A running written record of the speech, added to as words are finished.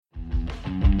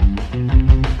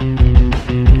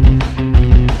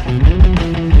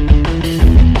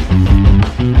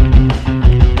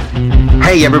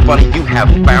Hey everybody, you have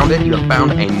found it. You have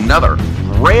found another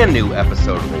brand new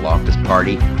episode of the Loftus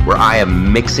Party where I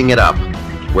am mixing it up.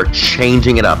 We're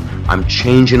changing it up. I'm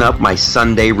changing up my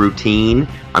Sunday routine.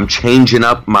 I'm changing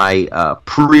up my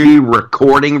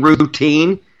pre-recording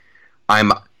routine.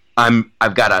 I've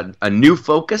got a new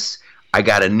focus. I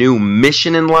got a new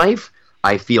mission in life.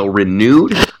 I feel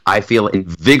renewed. I feel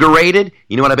invigorated.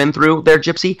 You know what I've been through there,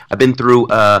 Gypsy? I've been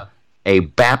through a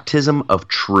baptism of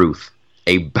truth.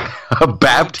 A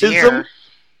baptism? Oh,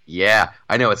 yeah,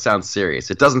 I know it sounds serious.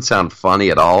 It doesn't sound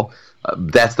funny at all.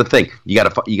 That's the thing. You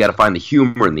gotta find the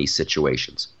humor in these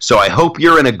situations. So I hope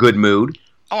you're in a good mood.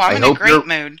 Oh, I'm in a great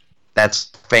mood.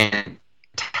 That's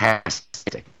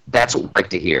fantastic. That's what I like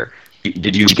to hear.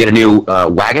 Did you get a new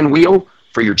wagon wheel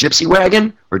for your gypsy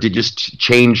wagon, or did you just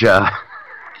change? Why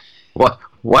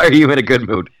are you in a good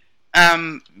mood?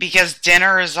 Because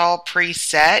dinner is all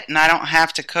preset, and I don't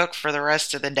have to cook for the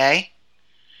rest of the day.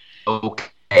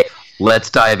 Okay,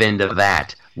 let's dive into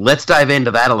that. Let's dive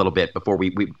into that a little bit before we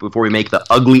make the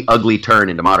ugly turn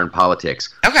into modern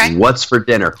politics. Okay. What's for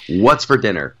dinner?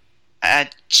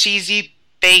 Cheesy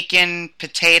bacon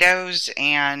potatoes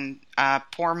and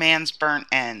poor man's burnt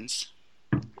ends.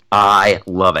 I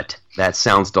love it. That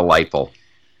sounds delightful.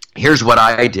 Here's what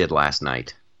I did last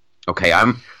night. Okay,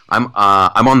 I'm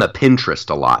on the Pinterest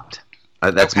a lot.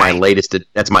 That's my latest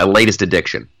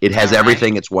addiction. It has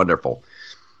everything. It's wonderful.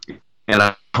 And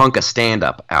I hunk a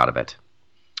stand-up out of it,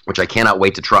 which I cannot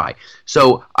wait to try.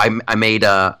 So I made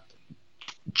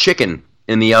chicken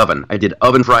in the oven. I did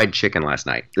oven-fried chicken last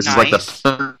night. This is like the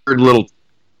third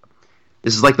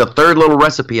little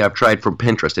recipe I've tried from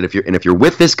Pinterest. And if you're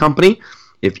with this company,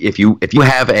 if you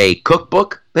have a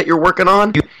cookbook that you're working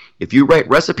on, if you write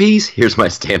recipes, here's my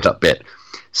stand-up bit.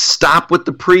 Stop with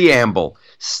the preamble.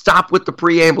 Stop with the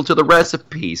preamble to the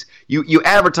recipes. You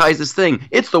advertise this thing.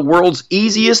 It's the world's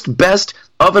easiest, best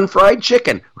oven-fried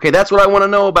chicken. Okay, that's what I want to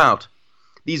know about.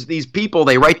 These people,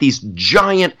 they write these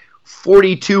giant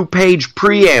 42-page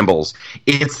preambles.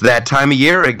 It's that time of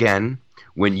year again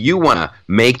when you want to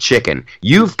make chicken.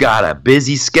 You've got a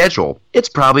busy schedule. It's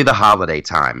probably the holiday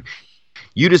time.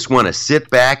 You just want to sit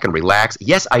back and relax.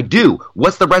 Yes, I do.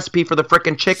 What's the recipe for the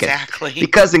frickin' chicken? Exactly.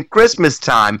 Because in Christmas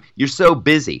time, you're so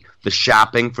busy. The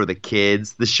shopping for the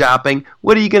kids, the shopping.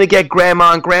 What are you going to get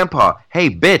Grandma and Grandpa? Hey,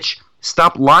 bitch,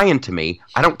 stop lying to me.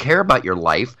 I don't care about your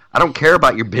life. I don't care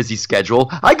about your busy schedule.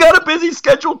 I got a busy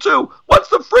schedule too. What's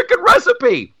the frickin'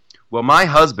 recipe? Well, my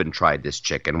husband tried this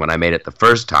chicken when I made it the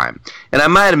first time, and I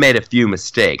might have made a few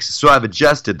mistakes, so I've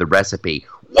adjusted the recipe.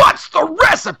 What's the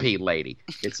recipe, lady?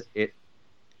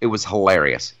 It was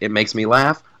hilarious. It makes me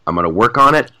laugh. I'm going to work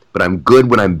on it, but I'm good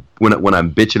when I'm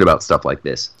bitching about stuff like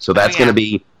this. So that's going to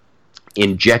be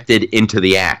injected into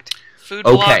the act. Food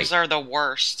blogs are the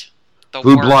worst.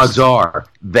 Blogs are.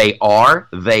 They are.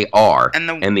 And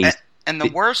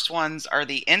the worst ones are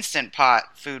the Instant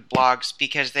Pot food blogs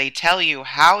because they tell you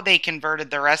how they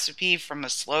converted the recipe from a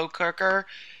slow cooker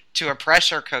to a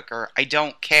pressure cooker. I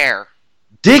don't care.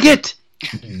 Dig it.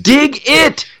 Dig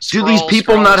it! Do these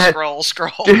people not have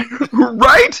scroll?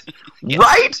 Right? Yes.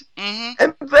 Right?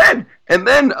 Mm-hmm. And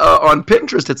then on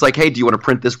Pinterest, it's like, hey, do you want to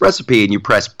print this recipe? And you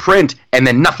press print, and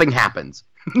then nothing happens.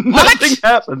 Nothing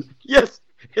happens. Yes,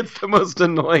 it's the most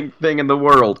annoying thing in the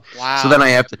world. Wow. So then I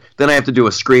have to do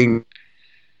a screen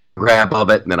grab of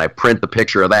it, and then I print the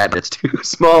picture of that, and it's too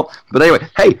small. But anyway,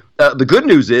 hey, the good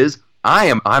news is,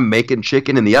 I'm making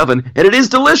chicken in the oven, and it is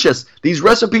delicious. These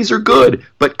recipes are good,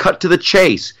 but cut to the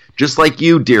chase. Just like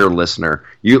you, dear listener.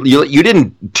 You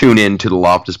didn't tune in to the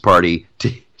Loftus Party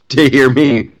to hear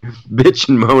me bitch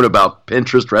and moan about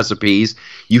Pinterest recipes.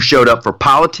 You showed up for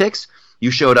politics.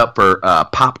 You showed up for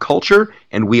pop culture,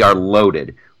 and we are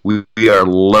loaded. We are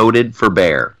loaded for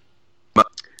bear.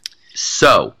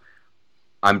 So,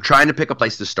 I'm trying to pick a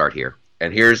place to start here.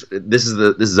 And this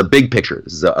is a big picture.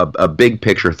 This is a big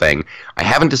picture thing. I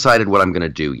haven't decided what I'm going to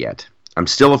do yet. I'm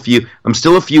still a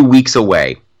few weeks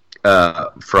away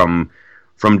from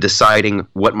deciding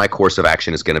what my course of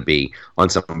action is going to be on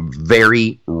some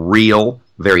very real,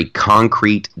 very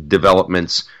concrete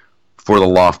developments for the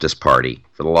Loftus Party.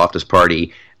 For the Loftus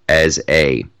Party as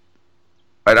a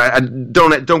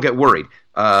don't get worried.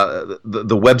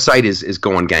 The website is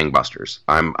going gangbusters.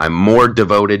 I'm more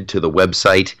devoted to the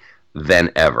website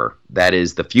than ever. That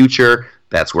is the future.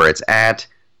 That's where it's at.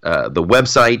 The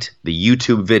website, the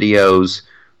YouTube videos,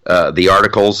 the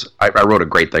articles. I wrote a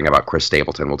great thing about Chris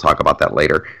Stapleton. We'll talk about that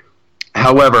later.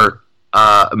 However,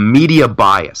 media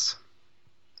bias.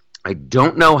 I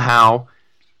don't know how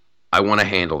I want to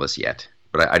handle this yet,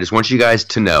 but I just want you guys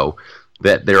to know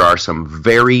that there are some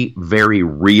very, very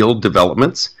real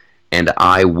developments, and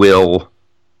I will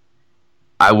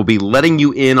I will be letting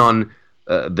you in on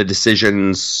the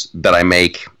decisions that I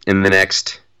make in the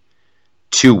next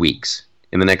 2 weeks.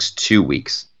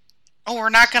 Oh, we're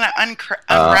not going to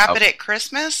unwrap it at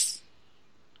Christmas?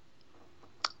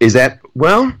 Is that,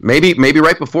 well, maybe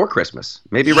right before Christmas.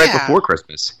 Right before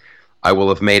Christmas, I will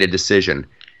have made a decision.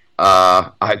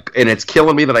 And it's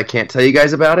killing me that I can't tell you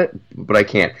guys about it, but I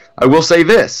can't. I will say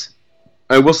this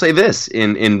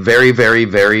in very, very,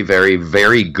 very, very,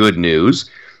 very good news.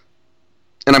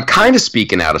 And I'm kind of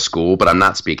speaking out of school, but I'm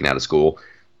not speaking out of school.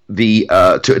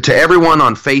 To everyone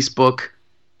on Facebook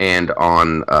and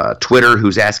on Twitter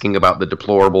who's asking about the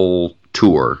Deplorable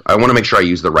Tour, I want to make sure I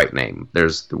use the right name.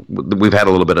 We've had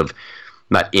a little bit of,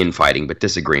 not infighting, but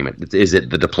disagreement. Is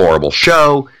it the Deplorable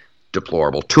Show,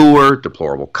 Deplorable Tour,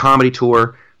 Deplorable Comedy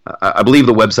Tour? I believe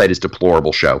the website is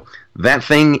Deplorable Show. That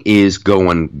thing is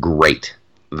going great.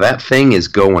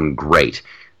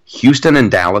 Houston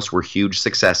and Dallas were huge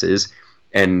successes,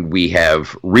 and we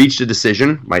have reached a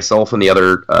decision, myself and the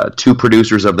other 2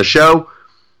 producers of the show,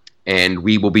 and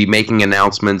we will be making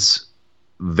announcements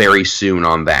very soon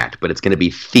on that. But it's going to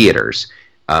be theaters,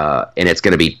 and it's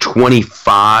going to be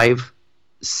 25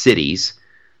 cities.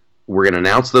 We're going to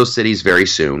announce those cities very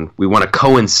soon. We want to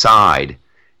coincide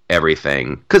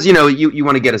everything because, you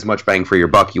want to get as much bang for your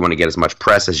buck. You want to get as much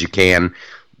press as you can.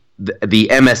 The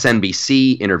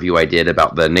MSNBC interview I did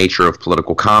about the nature of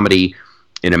political comedy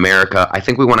in America, I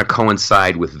think we want to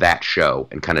coincide with that show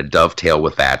and kind of dovetail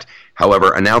with that.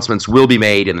 However, announcements will be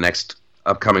made in the next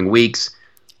upcoming weeks.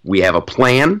 We have a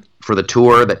plan for the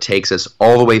tour that takes us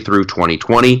all the way through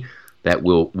 2020 that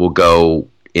will go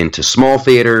into small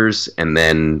theaters, and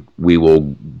then we will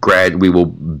build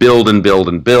and build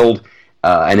and build,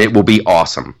 and it will be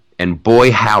awesome. And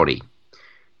boy, howdy,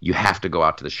 you have to go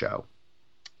out to the show.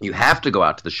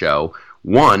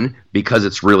 One, because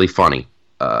it's really funny.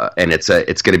 And it's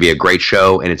going to be a great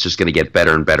show, and it's just going to get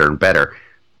better and better and better.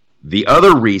 The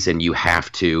other reason you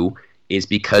have to is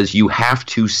because you have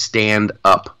to stand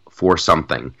up for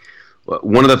something.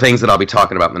 One of the things that I'll be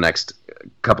talking about in the next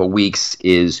couple weeks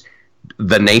is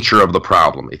the nature of the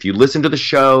problem. If you listen to the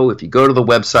show, if you go to the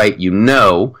website, you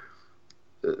know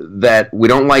that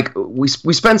we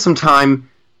spend some time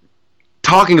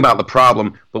talking about the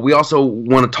problem, but we also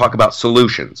want to talk about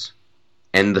solutions.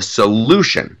 And the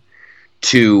solution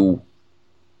to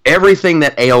everything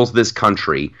that ails this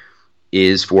country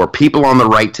is for people on the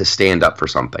right to stand up for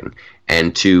something,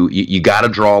 and you got to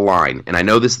draw a line. And I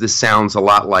know this sounds a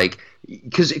lot like,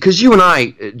 because you and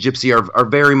I, Gypsy, are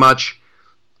very much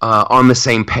on the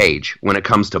same page when it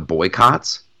comes to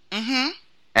boycotts. Mm-hmm.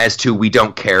 As to we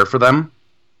don't care for them.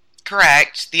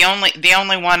 Correct. The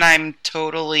only one I'm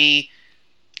totally,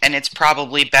 and it's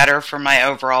probably better for my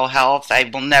overall health, I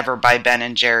will never buy Ben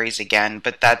and Jerry's again,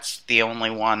 but that's the only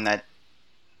one that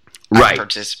I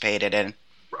participated in.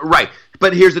 Right.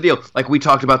 But here's the deal. Like, we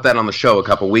talked about that on the show a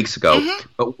couple weeks ago,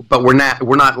 mm-hmm. but we're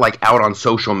not like out on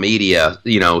social media,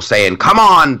 saying, "Come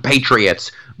on,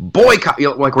 patriots, boycott."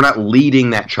 Like, we're not leading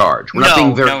that charge. We're not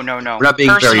being very We're not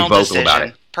being very vocal about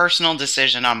it. Personal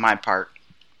decision on my part.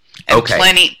 And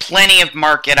plenty of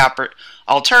market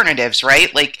alternatives,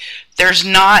 right? Like, there's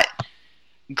not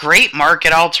great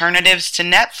market alternatives to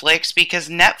Netflix because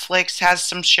Netflix has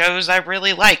some shows I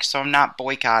really like, so I'm not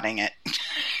boycotting it.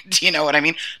 Do you know what I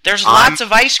mean? There's lots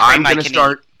of ice cream I can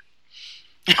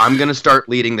eat. I'm going to start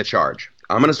leading the charge.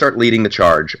 I'm going to start leading the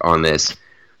charge on this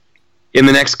in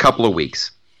the next couple of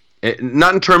weeks.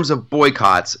 Not in terms of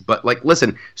boycotts, but like,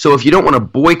 listen. So if you don't want to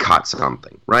boycott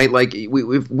something, right? Like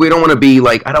we don't want to be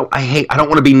like I don't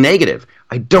want to be negative.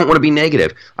 I don't want to be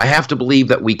negative. I have to believe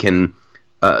that we can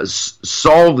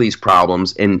solve these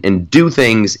problems and do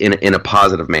things in a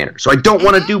positive manner. So I don't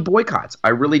want to do boycotts. I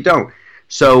really don't.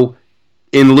 So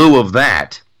in lieu of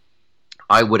that,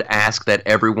 I would ask that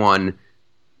everyone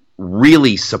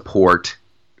really support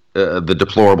the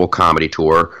Deplorable Comedy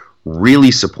Tour. Really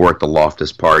support the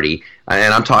Loftus Party.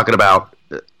 And I'm talking about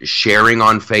sharing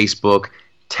on Facebook,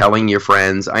 telling your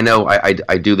friends. I know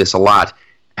I do this a lot.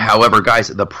 However, guys,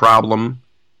 the problem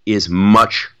is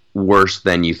much worse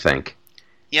than you think.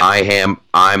 Yep.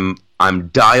 I'm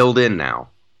dialed in now.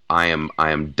 I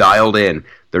am dialed in.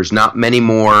 There's not many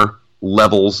more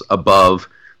levels above.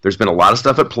 There's been a lot of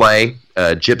stuff at play.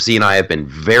 Gypsy and I have been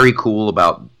very cool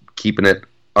about keeping it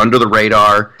under the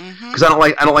radar, because I don't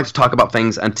like to talk about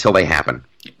things until they happen.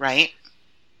 Right.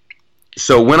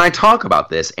 So when I talk about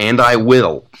this, and I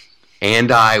will,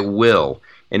 and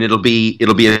it'll be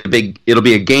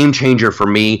a game changer for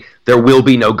me. There will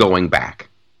be no going back.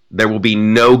 There will be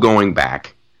no going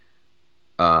back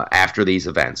after these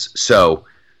events. So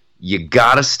you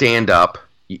gotta stand up.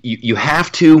 You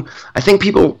have to. I think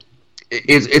people,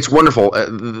 It's wonderful.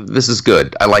 This is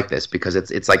good. I like this because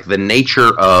it's like the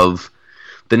nature of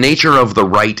the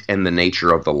right and the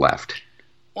nature of the left.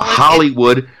 Well,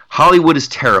 Hollywood is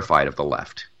terrified of the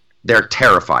left. They're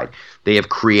terrified. They have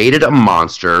created a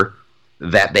monster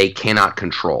that they cannot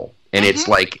control, and it's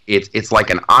like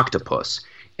an octopus,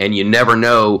 and you never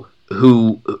know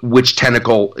which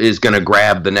tentacle is going to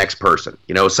grab the next person.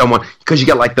 You know, someone, because you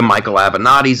got like the Michael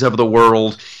Avenattis of the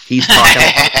world. He's talking.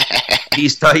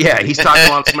 He's talking a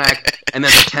lot of smack, and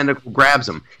then the tentacle grabs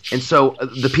him. And so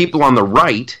the people on the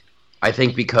right, I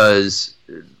think, because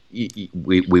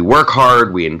we work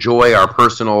hard, we enjoy our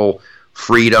personal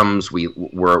freedoms, we're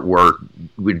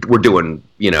doing,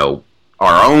 you know,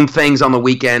 our own things on the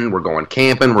weekend. We're going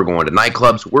camping, we're going to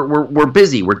nightclubs. We're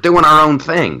busy. We're doing our own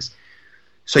things.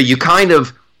 So you kind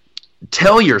of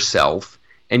tell yourself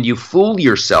and you fool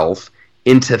yourself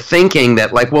into thinking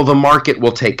that, like, well, the market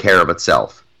will take care of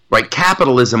itself, right?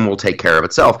 Capitalism will take care of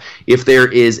itself. If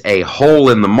there is a hole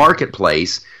in the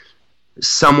marketplace,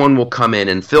 someone will come in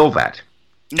and fill that.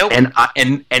 Nope. And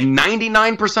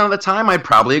 99% of the time, I'd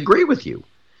probably agree with you.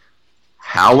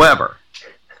 However,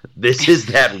 this is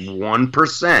that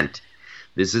 1%.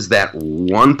 This is that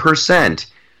 1%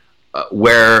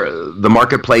 where the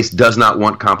marketplace does not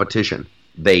want competition.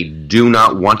 They do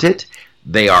not want it.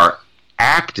 They are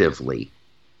actively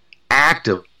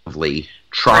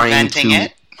trying to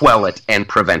quell it and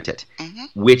prevent it,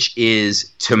 which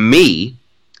is, to me,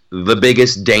 the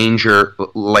biggest danger.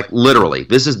 Like, literally,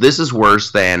 this is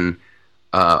worse than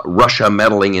Russia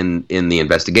meddling in the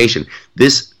investigation.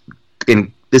 This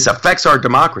affects our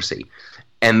democracy,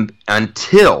 and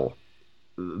until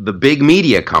the big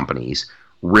media companies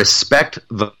respect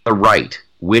the right,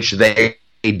 which they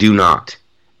do not.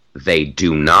 They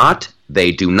do not.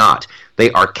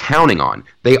 They are counting on,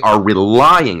 they are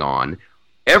relying on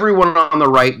everyone on the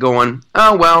right going,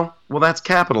 oh, well, that's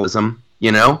capitalism,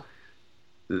 you know?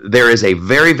 There is a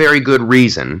very, very good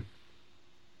reason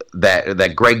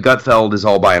that Greg Gutfeld is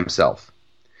all by himself.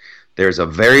 There's a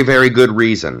very, very good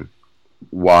reason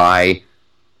why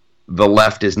the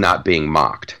left is not being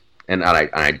mocked. And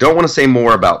I don't want to say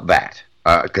more about that,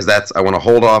 because I want to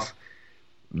hold off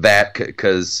that,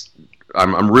 because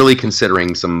I'm really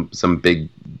considering some big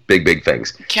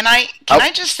things. Can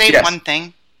I just say one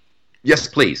thing? Yes,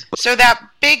 please. So that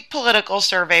big political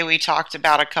survey we talked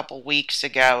about a couple weeks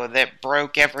ago that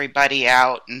broke everybody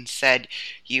out and said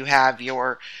you have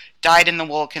your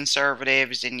dyed-in-the-wool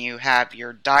conservatives and you have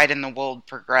your dyed-in-the-wool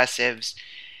progressives.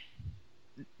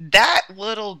 That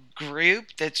little group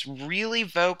that's really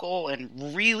vocal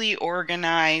and really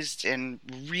organized and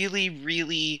really,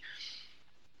 really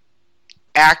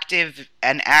active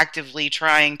and actively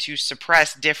trying to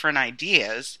suppress different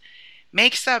ideas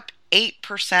makes up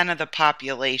 8% of the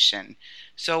population.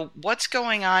 So what's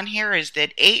going on here is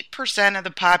that 8% of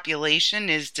the population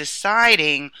is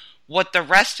deciding what the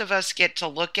rest of us get to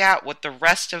look at, what the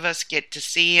rest of us get to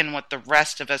see, and what the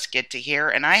rest of us get to hear.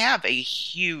 And I have a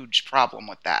huge problem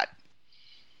with that.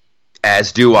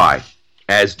 As do I.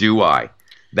 That's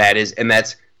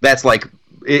like,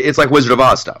 it's like Wizard of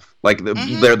Oz stuff. Like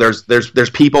there's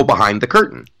people behind the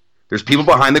curtain. There's people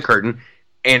behind the curtain.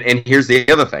 And here's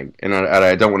the other thing, and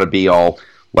I don't want to be all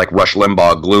like Rush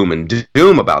Limbaugh gloom and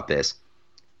doom about this.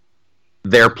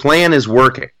 Their plan is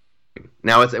working.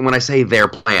 Now, when I say their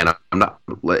plan, I'm not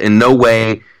in no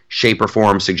way, shape, or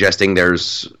form suggesting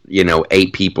there's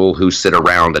 8 people who sit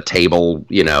around a table,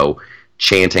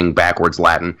 chanting backwards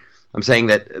Latin. I'm saying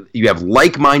that you have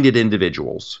like-minded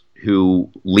individuals who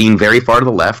lean very far to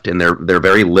the left, and they're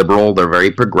very liberal, they're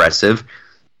very progressive,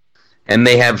 and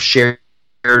they have shared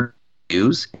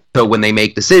views. So when they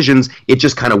make decisions, it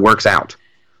just kind of works out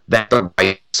that the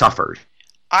right suffered.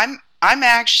 I'm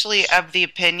actually of the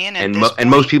opinion, and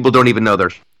most people don't even know they're,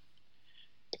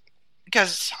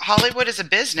 because Hollywood is a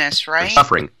business, right?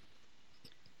 Suffering.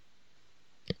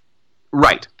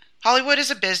 Right. Hollywood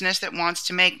is a business that wants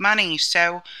to make money.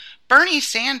 So Bernie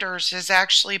Sanders has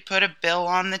actually put a bill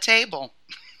on the table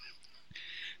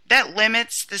that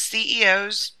limits the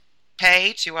CEO's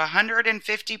pay to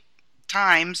 150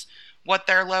 times what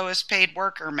their lowest paid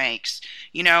worker makes.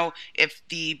 If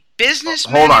the business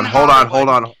hold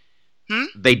on.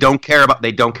 They don't care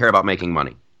about making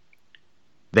money.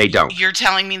 They don't. You're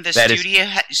telling me the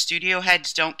studio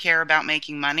heads don't care about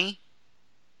making money?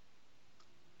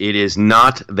 It is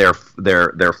not their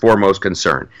foremost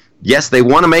concern. Yes, they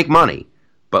want to make money,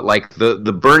 but like the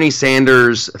Bernie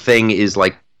Sanders thing is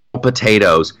like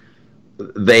potatoes.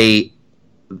 I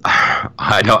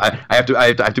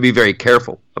have to be very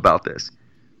careful about this.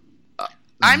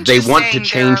 They want to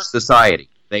change society.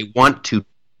 They want to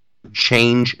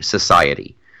change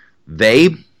society. They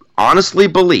honestly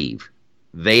believe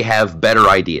they have better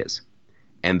ideas,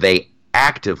 and they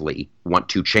actively want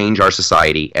to change our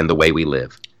society and the way we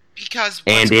live. Because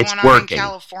what's going on in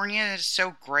California is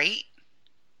so great.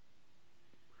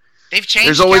 They've changed.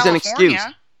 There's always California.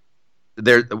 an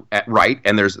excuse. Right,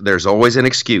 and there's always an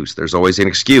excuse. There's always an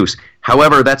excuse.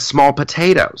 However, that's small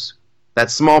potatoes.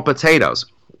 That's small potatoes.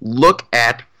 Look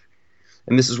at,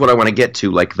 and this is what I want to get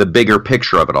to, like the bigger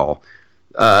picture of it all.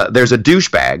 There's a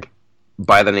douchebag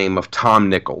by the name of Tom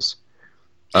Nichols,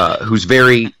 who's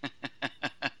very.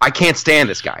 I can't stand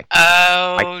this guy.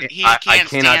 Oh, he can't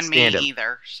stand me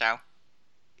either. So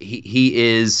he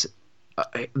is.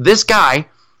 This guy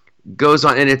goes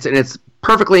on, and it's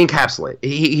perfectly encapsulated.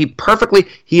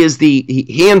 He is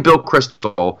he and Bill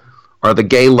Kristol are the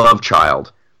gay love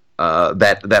child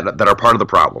that are part of the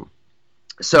problem.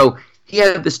 So he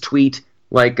had this tweet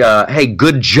like, "Hey,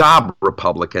 good job,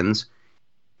 Republicans.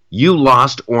 You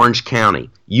lost Orange County.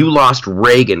 You lost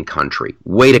Reagan country.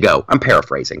 Way to go." I'm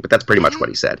paraphrasing, but that's pretty much what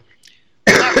he said.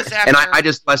 That was after... And I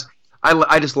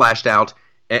just lashed out,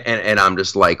 and I'm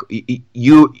just like,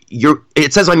 you're.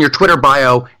 It says on your Twitter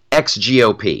bio,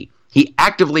 ex-GOP. He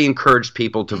actively encouraged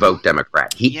people to vote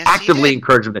Democrat. He actively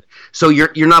encouraged them. So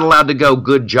you're not allowed to go,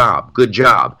 good job, good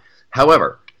job.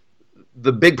 However,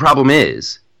 the big problem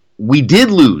is we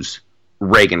did lose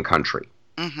Reagan country.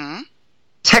 Mm-hmm.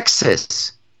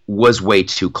 Texas was way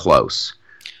too close.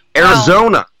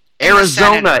 Arizona is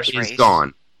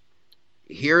gone.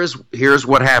 Here's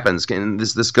what happens, and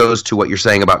this goes to what you're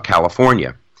saying about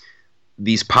California.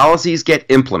 These policies get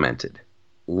implemented.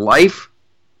 Life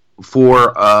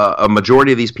for a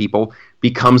majority of these people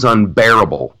becomes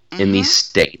unbearable in these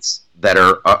states that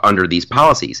are under these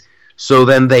policies. So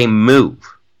then they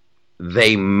move.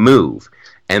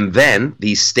 And then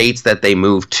these states that they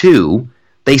move to,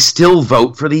 they still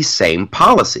vote for these same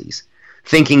policies,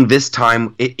 thinking this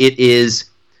time it is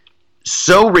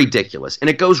so ridiculous. And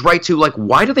it goes right to, like,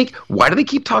 why do they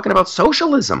keep talking about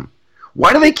socialism?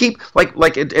 Why do they keep,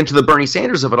 like into the Bernie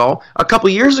Sanders of it all? A couple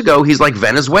years ago, he's like,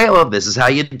 Venezuela, this is how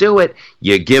you do it.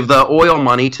 You give the oil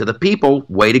money to the people.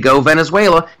 Way to go,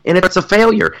 Venezuela. And it's a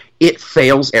failure. It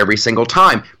fails every single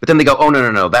time. But then they go, oh,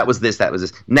 no, that was this.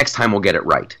 Next time we'll get it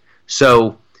right.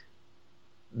 So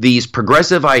these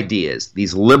progressive ideas,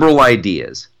 these liberal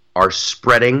ideas are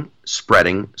spreading.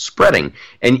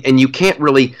 And you can't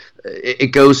really,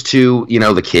 it goes to,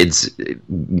 the kids,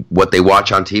 what they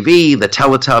watch on TV, the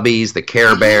Teletubbies, the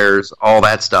Care Bears, all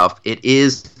that stuff. It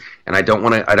is, and I don't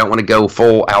want to go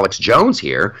full Alex Jones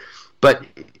here, but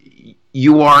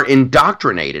you are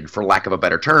indoctrinated, for lack of a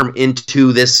better term,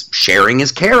 into this sharing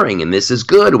is caring, and this is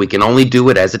good. We can only do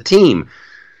it as a team.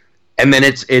 And then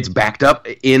it's backed up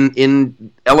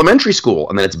in elementary school,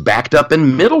 and then it's backed up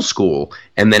in middle school,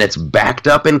 and then it's backed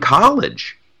up in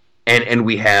college. And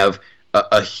we have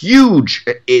a huge,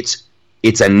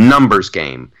 it's a numbers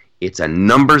game. It's a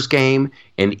numbers game,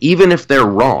 and even if they're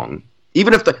wrong,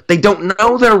 even if they don't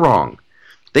know they're wrong,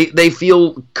 they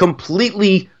feel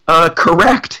completely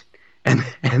correct. And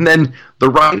then the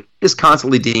right is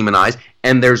constantly demonized,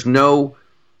 and there's no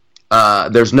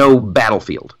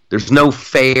battlefield. There's no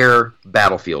fair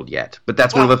battlefield yet. But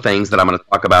that's one of the things that I'm going to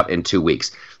talk about in 2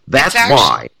 weeks. That's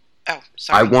why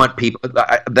I want people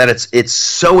that it's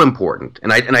so important.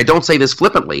 And I don't say this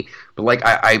flippantly, but like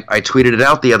I tweeted it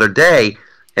out the other day,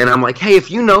 and I'm like, hey, if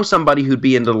you know somebody who'd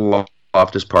be into the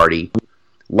Loftus Party,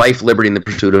 life, liberty, and the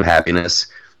pursuit of happiness,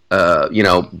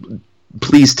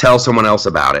 please tell someone else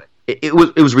about it. It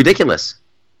was ridiculous.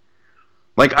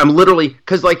 Like, I'm literally,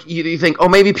 because like you think, oh,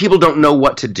 maybe people don't know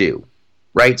what to do,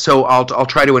 right? So I'll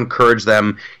try to encourage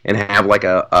them and have like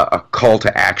a call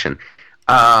to action.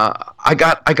 I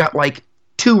got like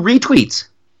 2 retweets.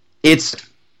 It's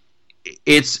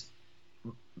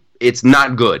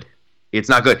not good. It's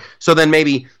not good. So then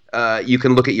maybe you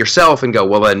can look at yourself and go,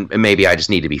 well, then maybe I just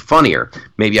need to be funnier.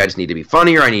 Maybe I just need to be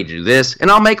funnier. I need to do this,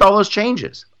 and I'll make all those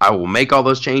changes. I will make all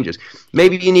those changes.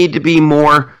 Maybe you need to be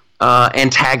more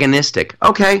antagonistic.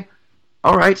 Okay,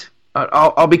 all right.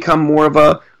 I'll become more of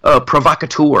a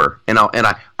provocateur, and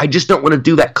I just don't want to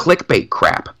do that clickbait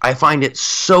crap. I find it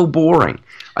so boring.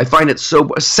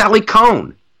 Sally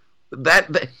Cohn,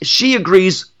 that she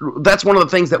agrees. That's one of the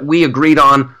things that we agreed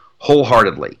on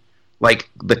wholeheartedly. Like,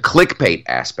 the clickbait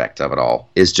aspect of it all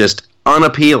is just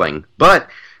unappealing. But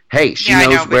hey, she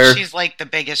knows where. But she's like the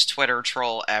biggest Twitter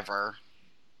troll ever.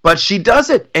 But she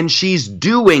does it, and she's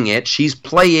doing it. She's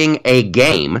playing a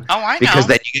game. Oh, I know. Because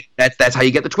that's how you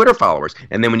get the Twitter followers.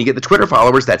 And then when you get the Twitter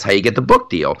followers, that's how you get the book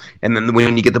deal. And then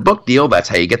when you get the book deal, that's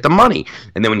how you get the money.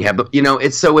 And then when you have the,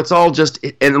 it's all just,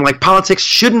 and like politics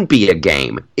shouldn't be a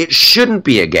game. It shouldn't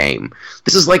be a game.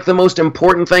 This is like the most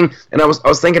important thing. And I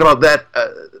was thinking about that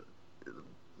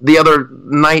the other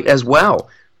night as well.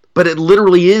 But it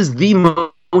literally is the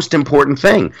most important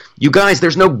thing. You guys,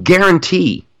 there's no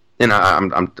guarantee. And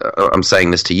I'm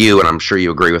saying this to you, and I'm sure you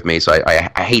agree with me. So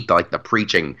I hate the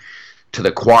preaching to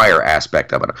the choir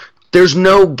aspect of it. There's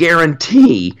no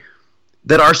guarantee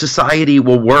that our society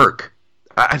will work.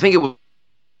 I think it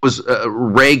was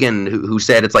Reagan who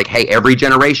said it's like, hey, every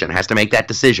generation has to make that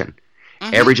decision.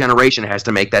 Mm-hmm. Every generation has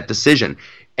to make that decision.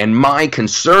 And my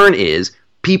concern is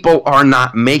people are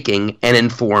not making an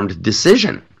informed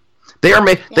decision. They are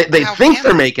they think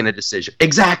they're making a decision.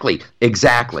 Exactly.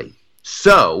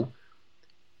 So,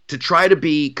 to try to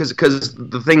be, because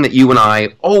the thing that you and I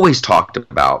always talked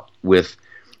about with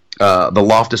the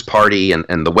Loftus Party and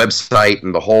the website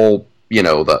and the whole,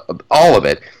 all of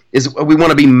it, is we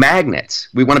want to be magnets.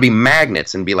 We want to be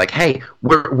magnets and be like, hey,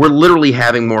 we're literally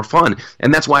having more fun.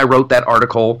 And that's why I wrote that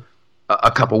article a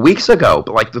couple weeks ago.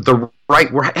 But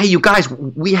like hey, you guys,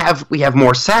 we have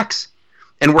more sex,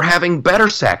 and we're having better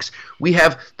sex. We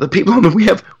have the people. We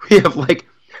have like.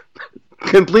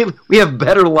 Completely, we have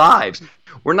better lives.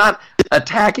 We're not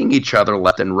attacking each other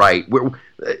left and right.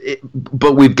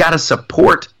 But we've got to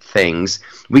support things.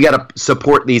 We got to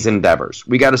support these endeavors.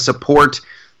 We got to support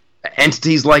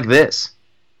entities like this.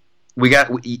 We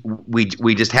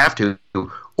just have to,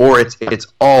 or it's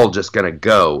all just going to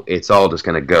go. It's all just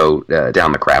going to go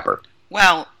down the crapper.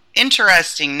 Well,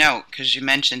 interesting note, because you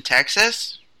mentioned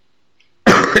Texas.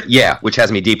 Yeah, which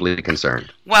has me deeply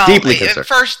concerned. Well, deeply concerned.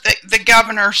 First, the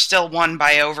governor still won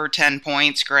by over 10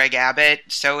 points, Greg Abbott,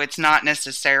 so it's not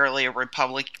necessarily a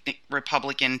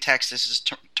Republican Texas is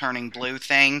turning blue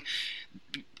thing.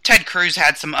 Ted Cruz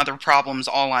had some other problems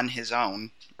all on his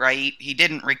own, right? He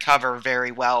didn't recover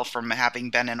very well from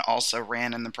having been and also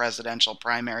ran in the presidential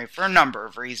primary for a number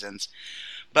of reasons.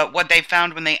 But what they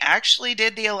found when they actually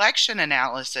did the election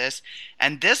analysis,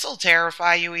 and this will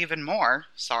terrify you even more,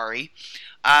 sorry.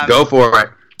 Go for it.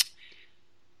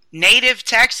 Native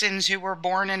Texans who were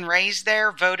born and raised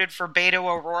there voted for Beto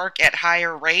O'Rourke at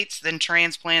higher rates than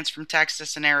transplants from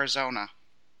Texas and Arizona.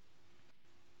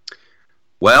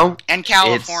 Well, and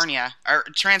California, or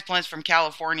transplants from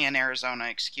California and Arizona,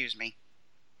 excuse me.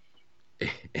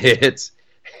 It's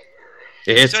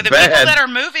so the bad. People that are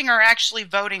moving are actually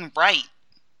voting right.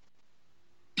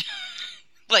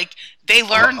 Like, they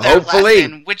learned their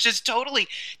lesson, which is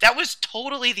that was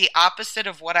totally the opposite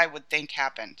of what I would think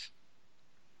happened.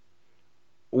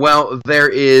 Well, there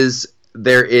is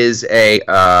a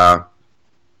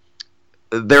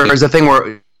thing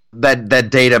where that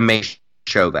data may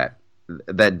show that.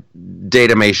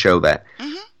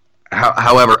 Mm-hmm.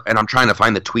 However, and I'm trying to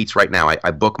find the tweets right now. I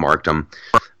bookmarked them,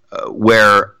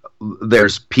 where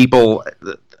there's people.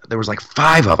 There was like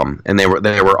 5 of them, and they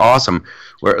were awesome.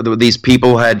 Where these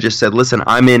people had just said, "Listen,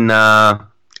 I'm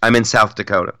in South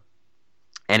Dakota,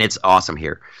 and it's awesome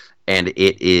here, and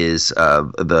it is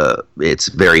it's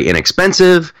very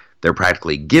inexpensive. They're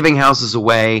practically giving houses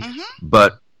away, mm-hmm.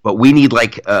 but we need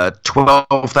like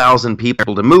 12,000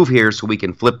 people to move here so we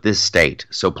can flip this state.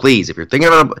 So please, if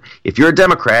you're a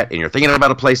Democrat and you're thinking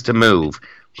about a place to move,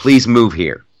 please move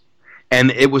here."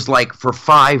 And it was like for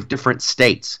 5 different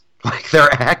states. Like,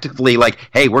 they're actively like,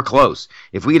 hey, we're close.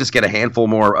 If we just get a handful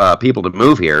more people to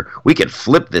move here, we could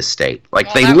flip this state. Like,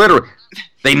 well,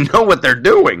 they know what they're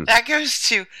doing. That goes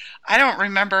to, I don't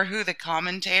remember who the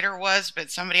commentator was, but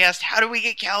somebody asked, how do we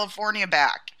get California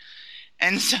back?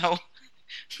 And so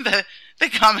the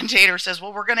commentator says,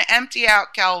 well, we're going to empty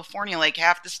out California. Like,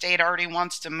 half the state already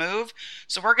wants to move.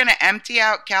 So we're going to empty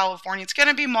out California. It's going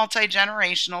to be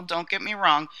multi-generational, don't get me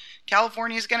wrong.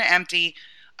 California is going to empty.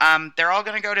 They're all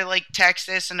going to go to like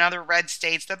Texas and other red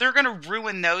states. That they're going to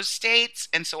ruin those states,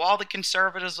 and so all the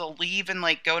conservatives will leave and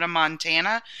like go to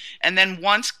Montana. And then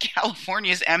once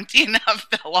California is empty enough,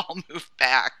 they'll all move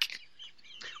back.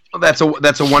 Well, that's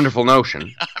a wonderful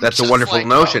notion. That's a wonderful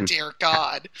notion. Oh dear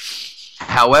God.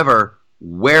 However,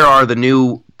 where are the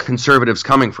new conservatives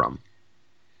coming from?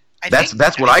 That's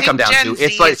what I come down to.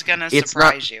 It's like going to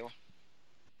surprise you.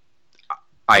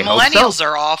 The millennials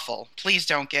are awful. Please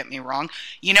don't get me wrong.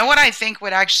 You know what I think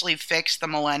would actually fix the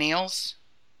millennials?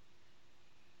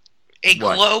 A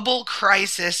global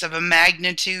crisis of a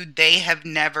magnitude they have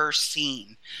never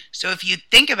seen. So if you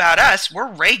think about us, we're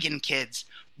Reagan kids.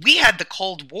 We had the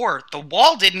Cold War. The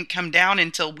wall didn't come down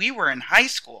until we were in high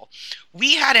school.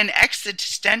 We had an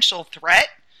existential threat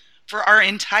for our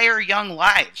entire young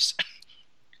lives.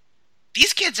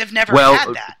 These kids have never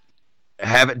had that.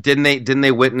 Didn't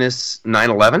they witness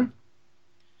 9/11?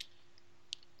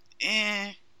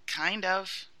 Kind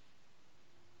of.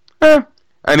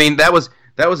 I mean, that was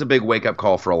a big wake up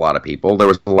call for a lot of people. There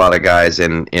was a lot of guys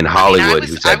in Hollywood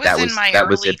who said that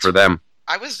was it for them.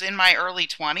 I was in my early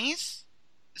 20s,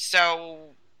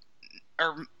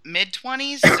 or mid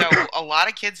 20s, so a lot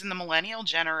of kids in the millennial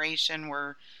generation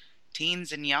were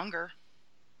teens and younger.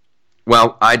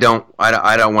 Well, I don't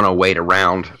want to wait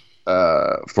around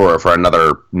for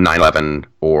another 9/11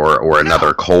 or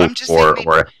another Cold War,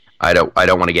 or I don't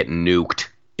want to get nuked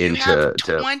into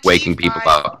waking people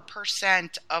up.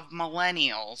 25% of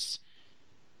millennials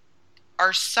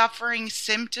are suffering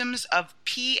symptoms of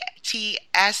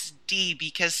PTSD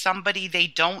because somebody they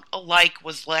don't like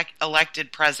was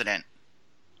elected president.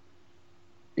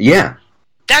 Yeah.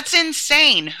 That's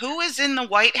insane. Who is in the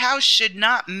White House should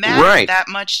not matter that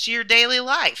much to your daily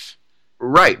life.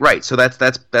 Right. So that's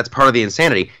part of the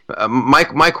insanity.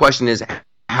 My question is,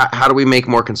 how do we make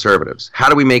more conservatives? How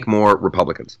do we make more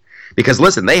Republicans? Because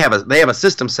listen, they have a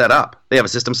system set up. They have a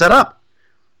system set up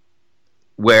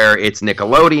where it's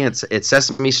Nickelodeon, it's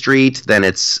Sesame Street, then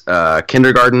it's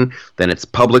kindergarten, then it's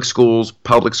public schools,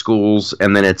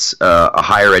 and then it's a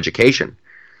higher education.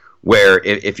 Where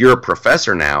if you're a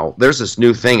professor now, there's this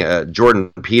new thing.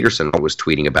 Jordan Peterson was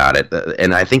tweeting about it,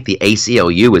 and I think the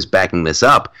ACLU is backing this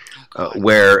up,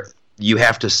 where you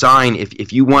have to sign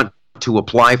if you want to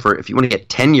apply if you want to get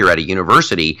tenure at a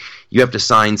university, you have to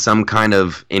sign some kind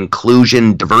of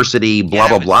inclusion, diversity, blah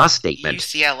blah blah statement.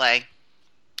 UCLA,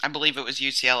 I believe it was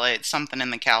UCLA. It's something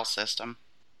in the Cal system.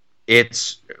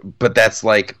 But that's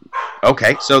like,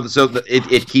 okay, so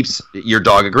it keeps, your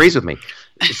dog agrees with me.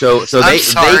 So they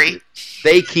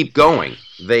keep going.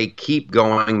 They keep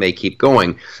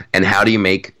going. And how do you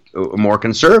make more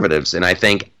conservatives? And I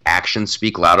think actions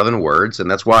speak louder than words,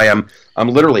 and that's why I'm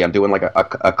doing like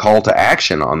a call to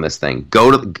action on this thing.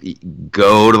 Go to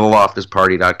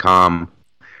theloftusparty.com,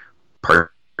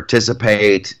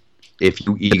 participate. If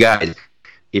you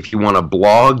want to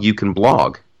blog, you can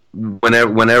blog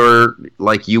whenever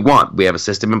like you want. We have a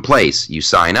system in place. You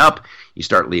sign up, you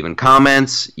start leaving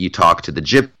comments, you talk to the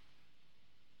GIP.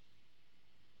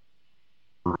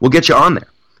 We'll get you on there.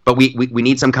 But we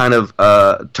need some kind of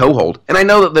toehold. And I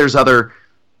know that there's other,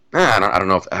 I don't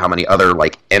know how many other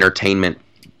like entertainment,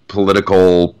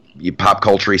 political, pop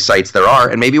culture sites there are,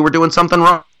 and maybe we're doing something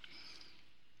wrong.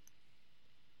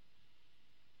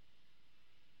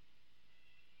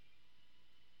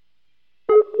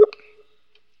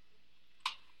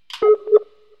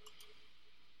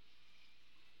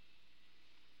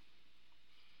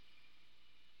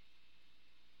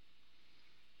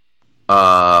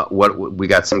 What we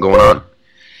got some going on?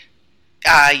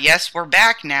 Yes, we're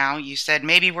back now. You said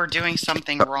maybe we're doing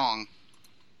something wrong.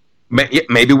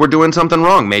 Maybe we're doing something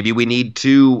wrong. Maybe we need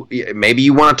to. Maybe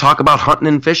you want to talk about hunting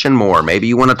and fishing more. Maybe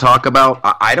you want to talk about.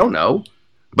 I don't know.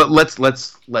 But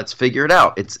let's figure it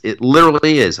out. It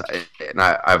literally is, and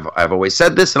I've always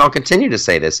said this, and I'll continue to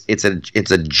say this. It's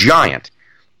a giant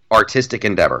artistic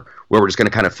endeavor where we're just going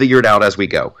to kind of figure it out as we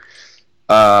go.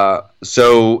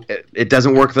 So it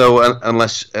doesn't work though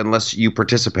unless you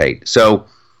participate. So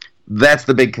that's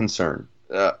the big concern.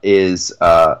 And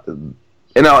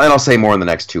I'll say more in the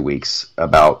next 2 weeks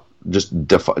about just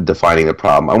defining the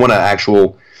problem. I want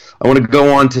to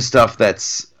go on to stuff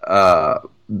that's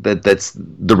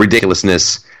the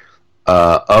ridiculousness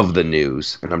of the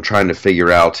news, and I'm trying to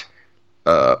figure out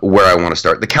where I want to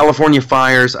start. The California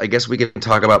fires, I guess we can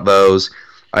talk about those.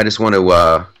 I just want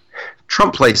to.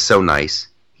 Trump plays so nice.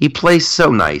 He plays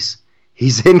so nice.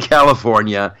 He's in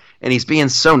California, and he's being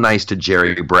so nice to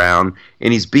Jerry Brown,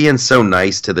 and he's being so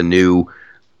nice to the new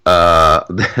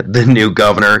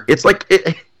governor. It's like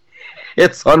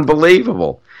it's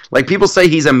unbelievable. Like, people say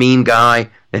he's a mean guy,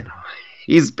 and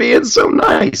he's being so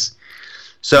nice.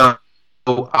 So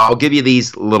I'll give you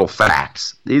these little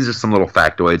facts. These are some little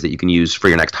factoids that you can use for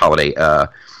your next holiday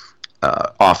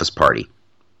office party.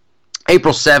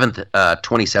 April 7th,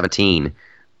 2017,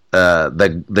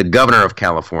 the governor of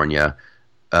California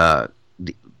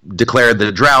declared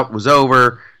the drought was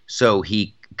over, so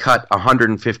he cut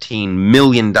 $115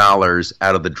 million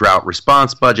out of the drought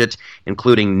response budget,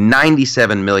 including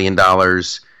 $97 million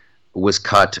was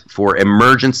cut for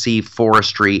emergency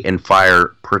forestry and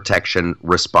fire protection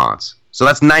response. So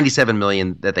that's $97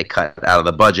 million that they cut out of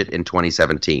the budget in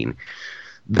 2017.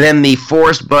 Then the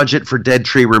forest budget for dead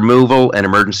tree removal and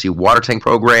emergency water tank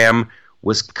program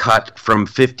was cut from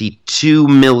 52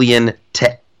 million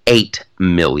to 8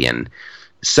 million.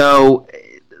 So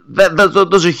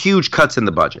those are huge cuts in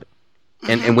the budget.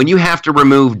 And when you have to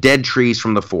remove dead trees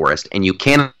from the forest and you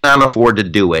cannot afford to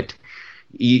do it,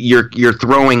 you're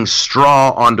throwing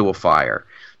straw onto a fire.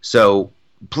 So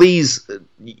please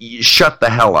shut the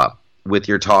hell up with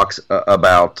your talks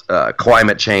about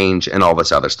climate change and all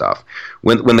this other stuff.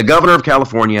 When the governor of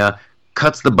California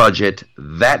cuts the budget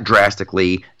that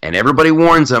drastically and everybody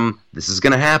warns them, this is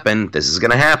going to happen,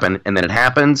 and then it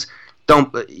happens,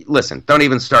 don't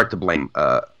even start to blame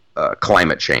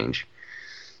climate change.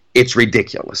 It's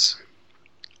ridiculous.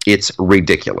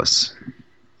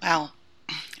 Well,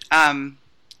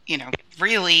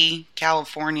 really,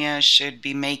 California should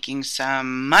be making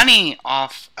some money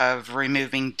off of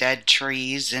removing dead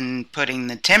trees and putting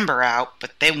the timber out,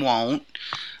 but they won't.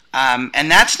 And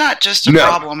that's not just a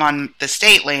problem on the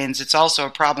state lands, it's also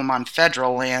a problem on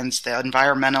federal lands. The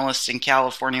environmentalists in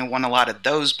California won a lot of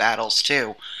those battles,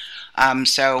 too.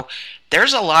 So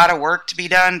there's a lot of work to be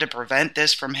done to prevent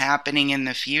this from happening in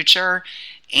the future,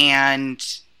 and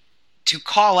to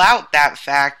call out that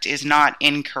fact is not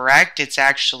incorrect. It's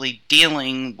actually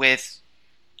dealing with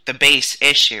the base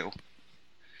issue.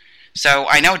 So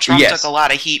I know Trump took a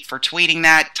lot of heat for tweeting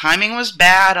that. Timing was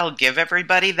bad, I'll give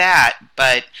everybody that,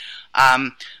 but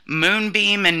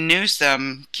Moonbeam and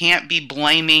Newsom can't be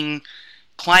blaming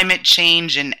climate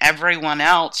change and everyone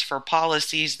else for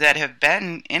policies that have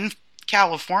been in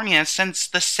California since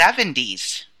the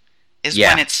 70s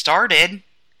when it started.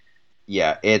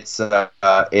 Yeah, it's god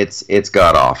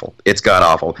awful. It's god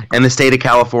awful, and the state of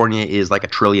California is like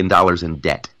 $1 trillion in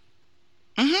debt.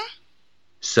 Mm-hmm.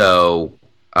 So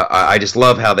I just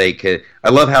love how they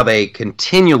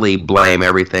continually blame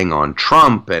everything on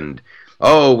Trump and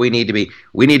we need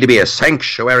to be a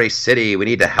sanctuary city. We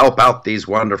need to help out these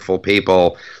wonderful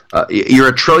people.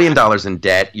 You're $1 trillion in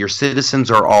debt. Your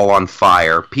citizens are all on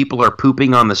fire. People are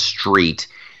pooping on the street.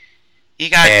 You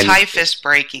got typhus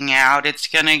breaking out. It's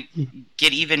going to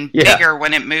get even bigger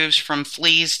when it moves from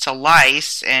fleas to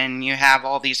lice, and you have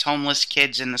all these homeless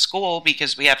kids in the school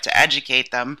because we have to educate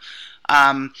them.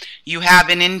 You have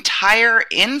an entire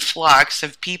influx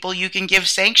of people you can give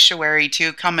sanctuary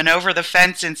to coming over the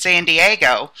fence in San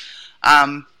Diego.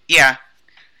 I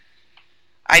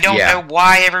don't know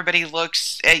why everybody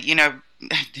looks at,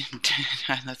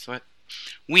 that's what...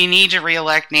 We need to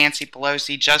reelect Nancy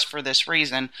Pelosi just for this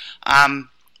reason,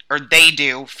 or they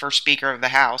do for Speaker of the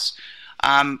House,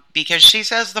 because she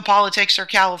says the politics of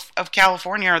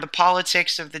California are the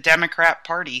politics of the Democrat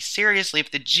Party. Seriously,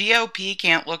 if the GOP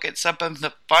can't look at some of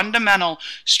the fundamental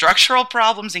structural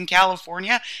problems in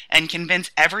California and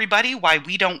convince everybody why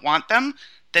we don't want them,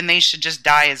 then they should just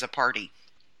die as a party.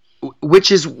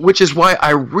 Which is why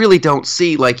I really don't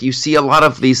see, like, you see a lot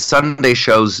of these Sunday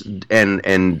shows and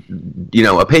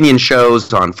opinion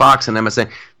shows on Fox and MSN.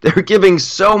 They're giving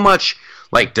so much,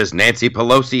 like, does Nancy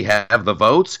Pelosi have the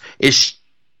votes? Is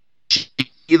she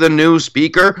the new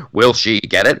speaker? Will she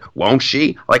get it? Won't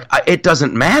she? Like, it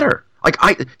doesn't matter. Like,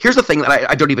 here's the thing that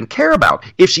I don't even care about.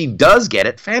 If she does get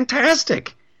it,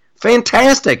 fantastic.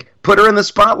 Put her in the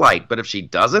spotlight. But if she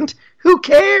doesn't, who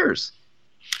cares?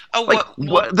 Oh, like,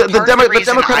 the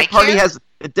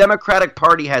Democratic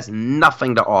Party has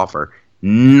nothing to offer.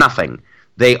 Nothing.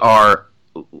 They are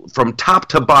from top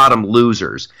to bottom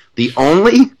losers. The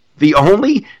only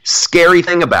scary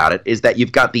thing about it is that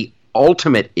you've got the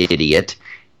ultimate idiot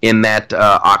in that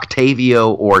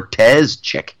Octavio Ortiz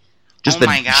chick.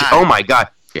 Oh my god.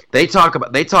 They talk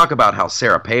about how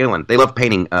Sarah Palin. They love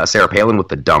painting Sarah Palin with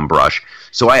the dumb brush.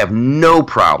 So I have no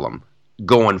problem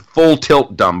going full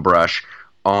tilt dumb brush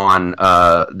on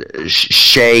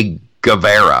Che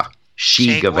Guevara.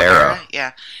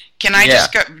 Yeah. Can I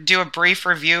just do a brief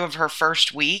review of her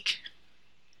first week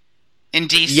in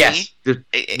D.C.? Yes.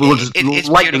 It's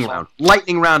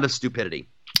lightning round of stupidity.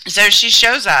 So she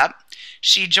shows up.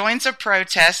 She joins a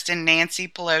protest in Nancy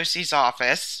Pelosi's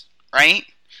office, right?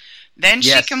 Then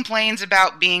she complains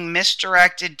about being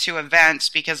misdirected to events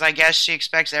because I guess she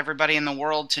expects everybody in the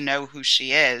world to know who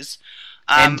she is.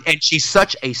 And she's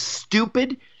such a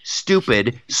stupid,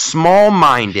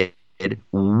 small-minded,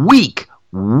 weak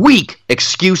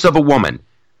excuse of a woman.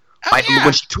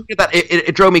 When she tweeted that,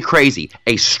 it drove me crazy.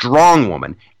 A strong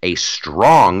woman, a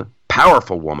strong,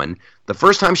 powerful woman. The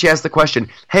first time she asked the question,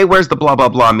 hey, where's the blah, blah,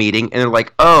 blah meeting? And they're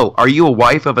like, oh, are you a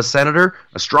wife of a senator?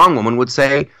 A strong woman would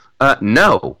say,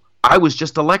 no, I was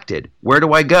just elected. Where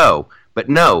do I go? But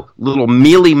no, little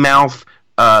mealy-mouth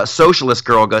socialist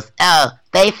girl goes, oh,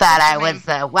 they thought I was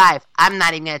a wife. I'm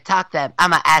not even going to talk to them.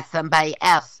 I'm going to ask somebody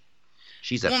else.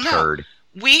 She's a turd.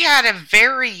 We had a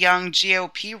very young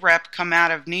GOP rep come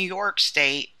out of New York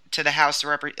State to the House of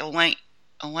Representatives.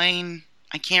 Elaine,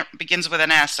 begins with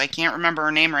an S. I can't remember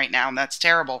her name right now, and that's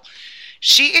terrible.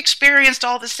 She experienced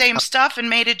all the same stuff and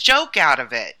made a joke out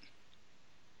of it.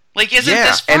 Like, isn't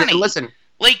this funny? And listen,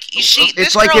 like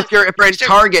it's like if you're in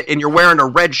Target and you're wearing a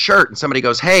red shirt and somebody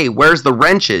goes, "Hey, where's the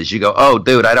wrenches?" You go, "Oh,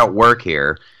 dude, I don't work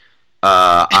here.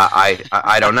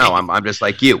 I don't know. I'm just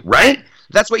like you, right?"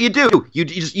 That's what you do. You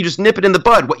just nip it in the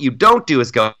bud. What you don't do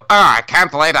is go, "Oh, I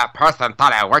can't believe that person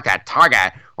thought I worked at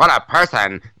Target. What a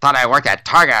person thought I worked at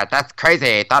Target. That's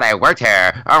crazy. Thought I worked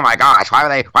here. Oh my gosh,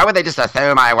 why would they just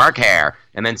assume I work here?"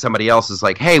 And then somebody else is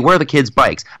like, "Hey, where are the kids'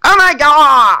 bikes?" "Oh my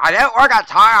god, I don't work at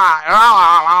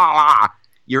Target."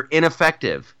 You're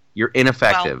ineffective. You're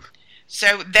ineffective. Well,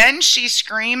 so then she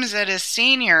screams at a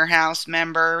senior House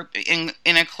member in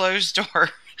a closed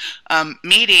door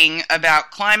meeting about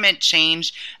climate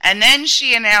change, and then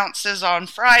she announces on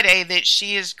Friday that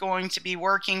she is going to be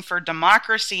working for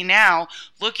Democracy Now!,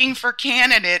 looking for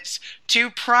candidates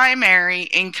to primary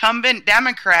incumbent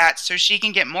Democrats so she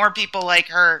can get more people like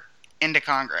her into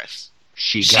Congress.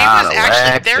 She got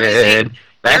elected.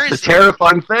 That's the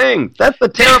terrifying thing. That's the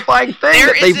terrifying thing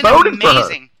that they voted for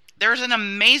her. There's an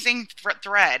amazing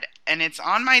thread, and it's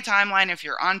on my timeline if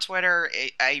you're on Twitter.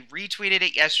 I retweeted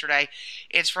it yesterday.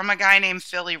 It's from a guy named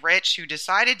Philly Rich who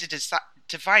decided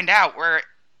to find out where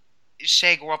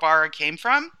Che Guevara came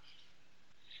from.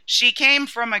 She came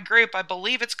from a group, I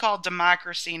believe it's called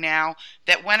Democracy Now!,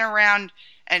 that went around,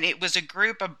 and it was a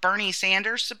group of Bernie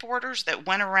Sanders supporters that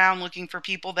went around looking for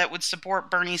people that would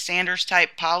support Bernie Sanders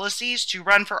type policies to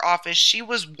run for office. She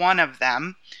was one of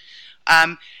them.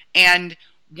 And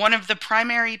one of the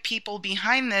primary people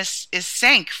behind this is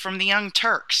Cenk from the Young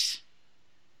Turks.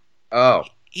 Oh,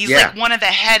 he's like one of the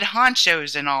head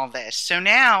honchos in all this. So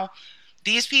now,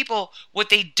 these people, what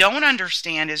they don't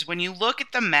understand is when you look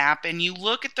at the map and you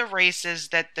look at the races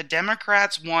that the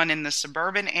Democrats won in the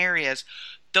suburban areas,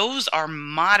 those are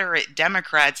moderate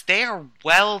Democrats. They are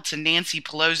well to Nancy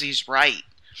Pelosi's right.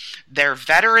 They're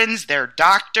veterans, they're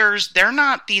doctors, they're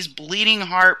not these bleeding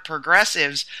heart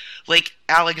progressives like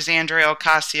Alexandria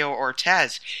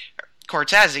Ocasio-Cortez.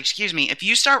 If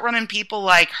you start running people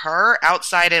like her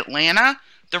outside Atlanta,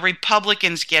 the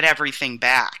Republicans get everything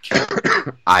back.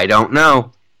 I don't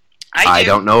know. I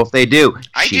don't know if they do.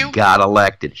 She got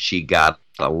elected.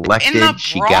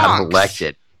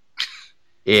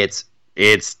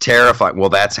 It's terrifying. Well,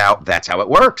 that's how it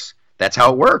works. That's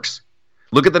how it works.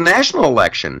 Look at the national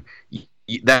election.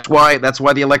 That's why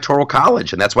the Electoral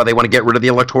College, and that's why they want to get rid of the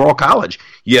Electoral College.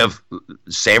 You have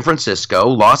San Francisco,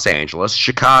 Los Angeles,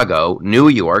 Chicago, New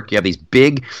York. You have these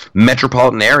big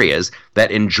metropolitan areas that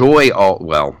enjoy all.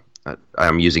 Well,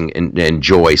 I'm using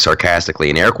enjoy sarcastically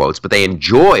in air quotes, but they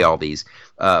enjoy all these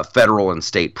federal and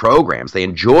state programs. They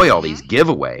enjoy all these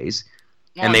giveaways,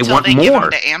 and they want more. Give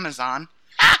them to Amazon.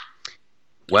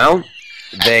 Well,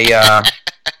 they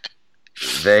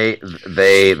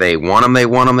want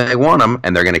them,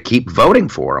 and they're going to keep voting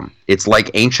for them. It's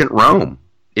like ancient Rome.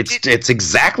 It's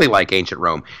exactly like ancient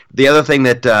Rome. The other thing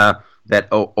that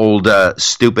old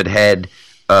stupid head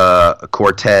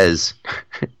Cortez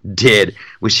did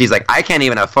was she's like, "I can't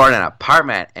even afford an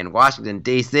apartment in Washington,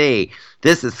 D.C.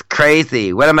 This is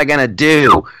crazy. What am I going to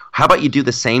do?" How about you do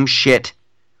the same shit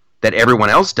that everyone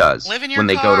else does when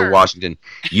they go to Washington?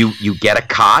 You get a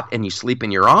cot and you sleep in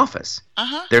your office.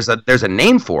 Uh-huh. There's a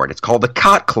name for it. It's called the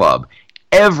Cot Club.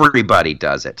 Everybody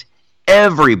does it.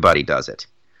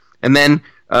 And then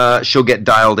she'll get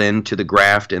dialed into the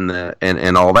graft and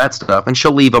all that stuff, and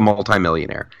she'll leave a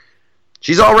multimillionaire.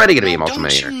 She's already going to be a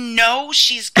multimillionaire. Don't you know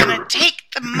she's going to take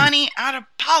the money out of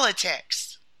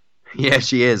politics? Yeah,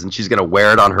 she is, and she's going to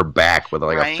wear it on her back with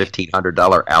like a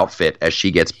 $1,500 outfit as she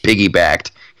gets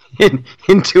piggybacked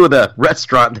into the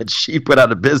restaurant that she put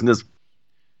out of business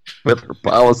with her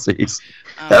policies.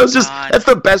 That's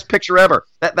the best picture ever.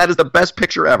 That is the best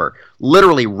picture ever.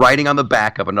 Literally riding on the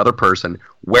back of another person,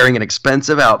 wearing an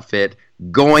expensive outfit,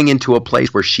 going into a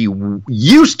place where she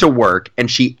used to work and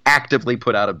she actively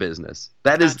put out of business.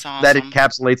 That's awesome. That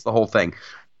encapsulates the whole thing.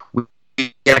 We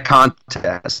get a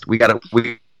contest. We got to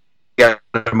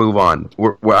move on.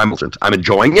 I'm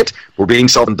enjoying it. We're being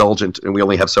self-indulgent, and we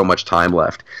only have so much time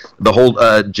left. The whole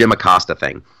Jim Acosta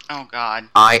thing. Oh God.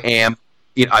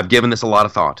 I've given this a lot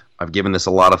of thought.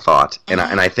 And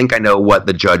I think I know what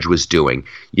the judge was doing.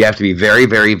 You have to be very,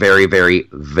 very, very, very,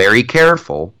 very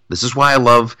careful. This is why I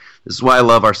love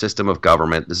our system of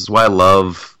government. This is why I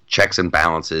love checks and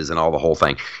balances and all the whole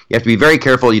thing. You have to be very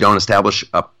careful you don't establish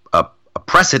a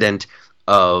precedent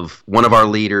of one of our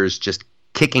leaders just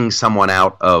kicking someone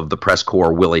out of the press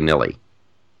corps willy-nilly.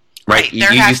 Right.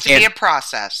 There has to be a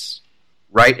process.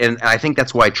 Right, and I think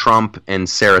that's why Trump and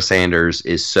Sarah Sanders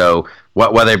is so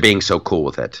why they're being so cool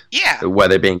with it. Yeah. Why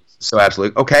they're being so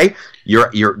absolutely okay.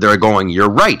 They're going. You're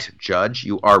right, Judge.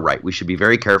 You are right. We should be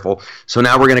very careful. So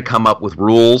now we're going to come up with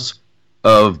rules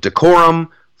of decorum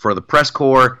for the press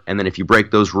corps, and then if you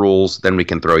break those rules, then we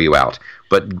can throw you out.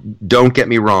 But don't get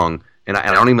me wrong, and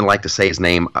I don't even like to say his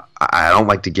name. I don't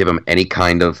like to give him any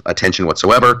kind of attention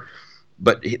whatsoever.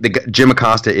 But Jim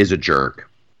Acosta is a jerk.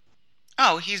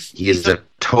 Oh, he is a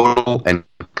total and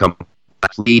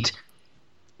complete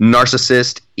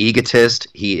narcissist, egotist.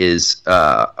 He is.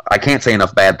 I can't say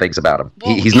enough bad things about him.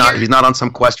 Well, he's not on some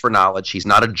quest for knowledge. He's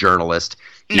not a journalist.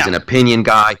 He's an opinion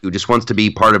guy who just wants to be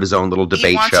part of his own little debate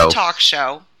show. He wants a talk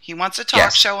show. He wants a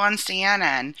talk show on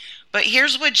CNN. But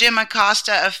here's what Jim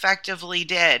Acosta effectively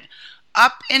did.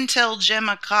 Up until Jim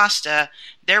Acosta,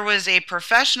 there was a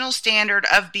professional standard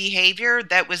of behavior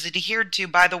that was adhered to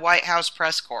by the White House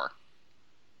press corps.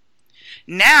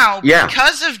 Now,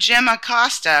 because of Jim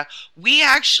Acosta, we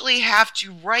actually have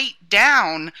to write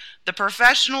down the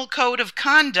professional code of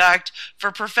conduct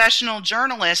for professional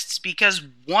journalists because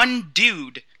one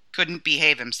dude couldn't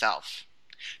behave himself.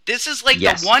 This is like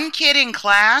the one kid in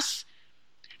class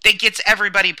that gets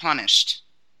everybody punished.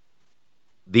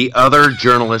 The other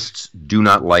journalists do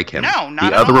not like him. No, not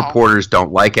the at other all. Reporters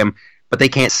don't like him, but they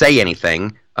can't say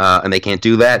anything. And they can't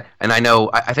do that. And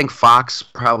I think Fox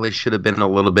probably should have been a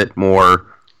little bit more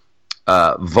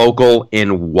vocal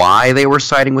in why they were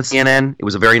siding with CNN. It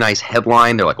was a very nice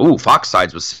headline. They're like, ooh, Fox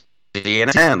sides with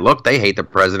CNN. Look, they hate the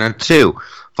president too.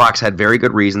 Fox had very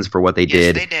good reasons for what they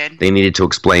did. They did. They needed to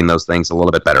explain those things a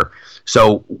little bit better.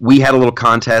 So we had a little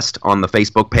contest on the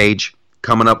Facebook page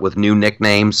coming up with new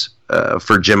nicknames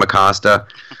for Jim Acosta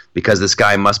because this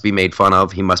guy must be made fun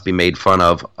of. He must be made fun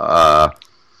of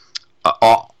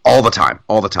all the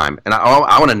time. And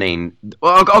I want to name.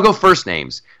 Well, I'll go first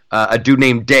names. A dude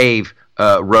named Dave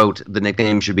wrote the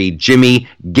nickname should be Jimmy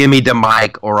Gimme the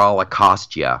Mic or I'll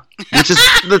accost ya, which is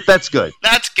that's good.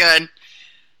 That's good.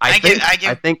 I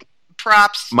think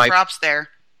props there.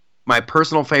 My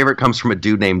personal favorite comes from a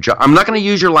dude named John. I'm not going to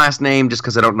use your last name just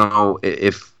because I don't know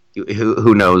if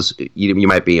who knows, you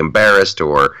might be embarrassed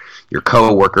or your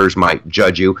coworkers might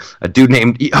judge you. A dude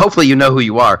named, hopefully you know who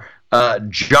you are,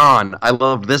 John. I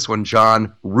love this one,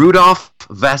 John Rudolph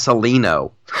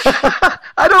Vasilino.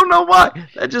 I don't know why.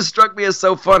 That just struck me as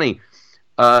so funny.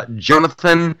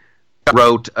 Jonathan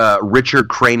wrote Richard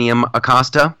Cranium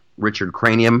Acosta. Richard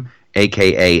Cranium,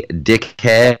 a.k.a.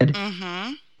 Dickhead.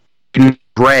 Mm-hmm.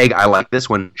 Greg, I like this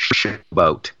one,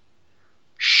 Showboat.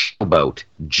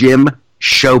 Jim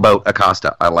Showboat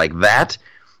Acosta. I like that.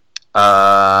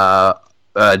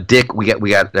 Dick, we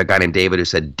got a guy named David who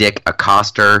said Dick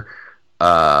Acosta.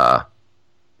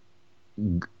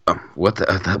 What's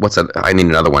that? I need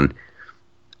another one.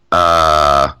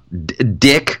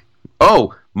 Dick.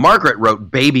 Oh, Margaret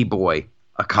wrote Baby Boy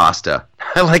Acosta.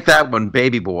 I like that one,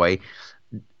 Baby Boy.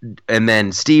 And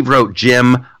then Steve wrote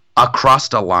Jim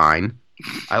Acosta Line.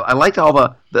 I liked a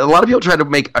lot of people try to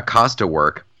make Acosta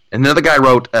work. And another guy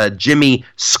wrote Jimmy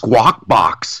Squawk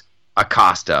Box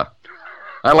Acosta.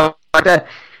 I like that.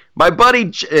 My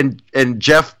buddy and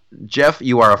Jeff,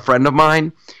 you are a friend of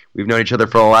mine. We've known each other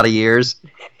for a lot of years.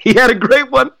 He had a great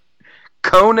one.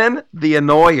 Conan the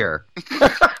Annoyer.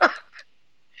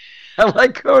 I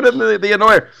like Conan the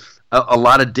Annoyer. A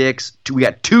lot of dicks. We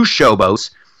got 2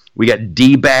 showboats. We got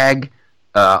D-Bag.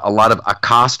 A lot of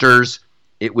accosters.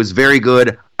 It was very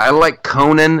good. I like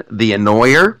Conan the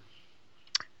Annoyer.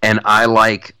 And I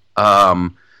like,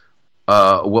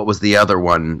 what was the other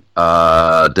one?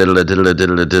 Conan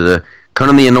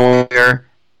the Annoyer.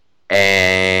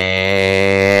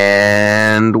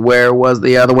 And where was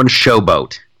the other one?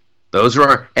 Showboat. Those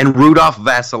are and Rudolph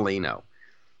Vasilino.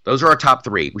 Those are our top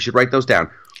 3. We should write those down.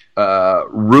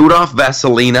 Rudolph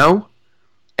Vasilino.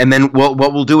 And then what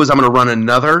we'll do is I'm going to run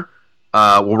another.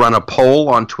 We'll run a poll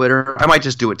on Twitter. I might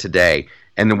just do it today.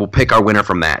 And then we'll pick our winner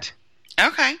from that.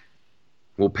 Okay.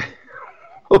 We'll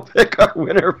pick our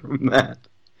winner from that.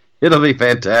 It'll be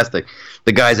fantastic.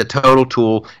 The guy's a total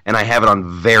tool, and I have it on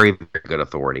very, very good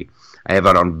authority.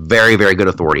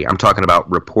 I'm talking about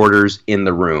reporters in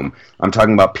the room. I'm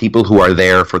talking about people who are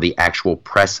there for the actual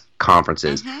press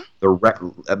conferences.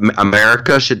 Mm-hmm.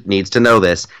 America needs to know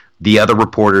this. The other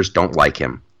reporters don't like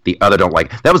him.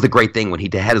 That was the great thing when he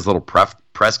had his little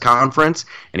press conference,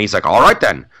 and he's like, all right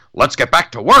then, let's get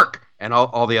back to work. And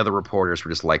all the other reporters were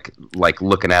just like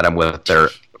looking at him with their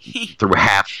through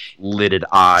half-lidded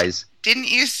eyes. Didn't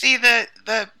you see the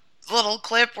little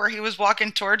clip where he was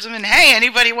walking towards him and, hey,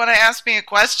 anybody want to ask me a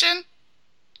question?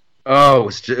 Oh,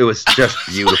 it was just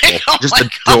beautiful. Just a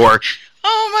God. dork.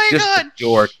 Oh my just God. A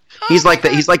dork. He's like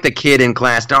the kid in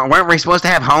class. Weren't we supposed to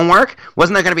have homework?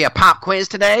 Wasn't there going to be a pop quiz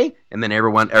today? And then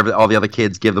all the other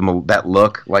kids give them that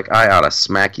look like I ought to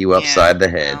smack you upside the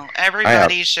head. Well,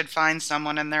 everybody should find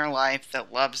someone in their life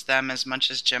that loves them as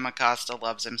much as Jim Acosta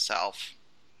loves himself.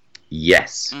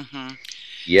 Yes. Mm-hmm.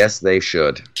 Yes, they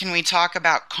should. Can we talk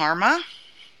about karma?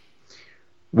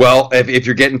 Well, if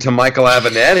you're getting to Michael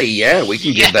Avenatti, yeah, we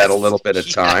can give that a little bit of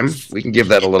time. We can give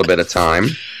that a little bit of time.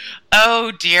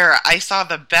 Oh dear, I saw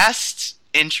the best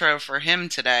intro for him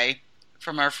today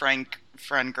from our friend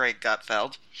Greg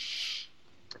Gutfeld.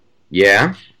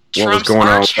 Yeah? What was going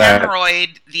on with that? Trump's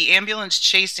arch-hemorrhoid, the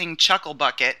ambulance-chasing chuckle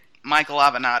bucket, Michael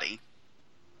Avenatti.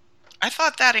 I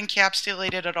thought that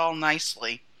encapsulated it all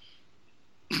nicely.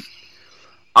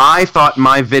 I thought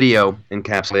my video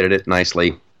encapsulated it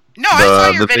nicely. No, I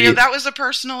saw your video. That was a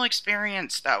personal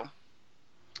experience, though.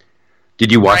 Did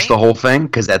you watch the whole thing?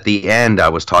 Because at the end, I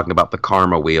was talking about the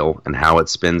karma wheel and how it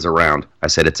spins around. I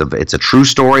said it's a true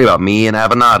story about me and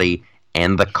Avenatti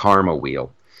and the karma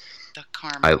wheel. The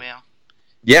karma wheel.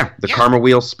 Yeah, the karma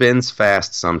wheel spins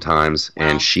fast sometimes,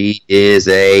 and she is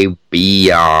a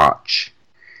biatch.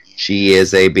 She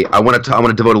is a I want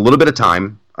to devote a little bit of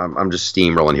time. I'm just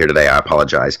steamrolling here today. I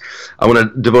apologize. I want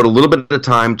to devote a little bit of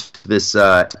time to this.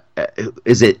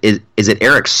 Is it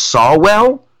Eric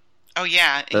Swalwell? Oh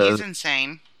yeah, he's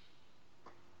insane.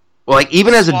 Well, like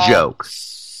even as a joke,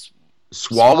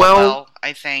 Swalwell,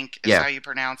 I think is how you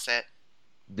pronounce it.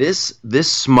 This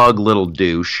smug little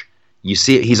douche. You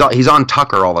see, he's on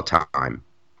Tucker all the time,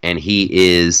 and he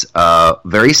is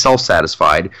very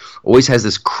self-satisfied. Always has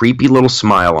this creepy little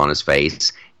smile on his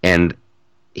face, and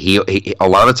he a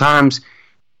lot of the times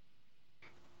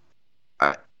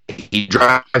he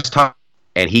drives Tucker,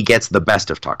 and he gets the best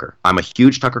of Tucker. I'm a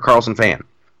huge Tucker Carlson fan.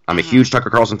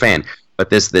 But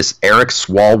this Eric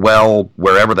Swalwell,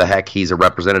 wherever the heck he's a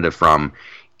representative from,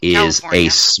 is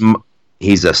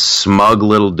he's a smug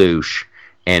little douche,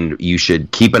 and you should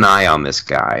keep an eye on this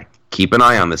guy.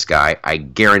 I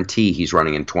guarantee he's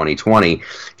running in 2020.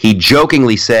 He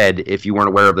jokingly said, if you weren't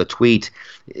aware of the tweet,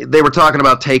 they were talking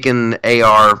about taking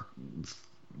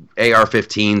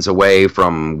AR-15s away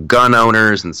from gun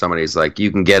owners, and somebody's like,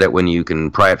 you can get it when you can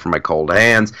pry it from my cold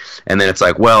hands. And then it's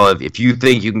like, well, if you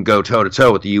think you can go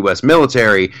toe-to-toe with the U.S.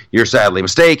 military, you're sadly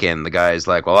mistaken. The guy's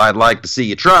like, well, I'd like to see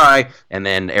you try. And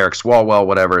then Eric Swalwell,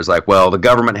 whatever, is like, well, the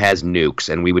government has nukes,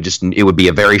 and it would be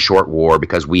a very short war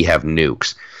because we have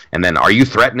nukes. And then, are you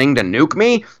threatening to nuke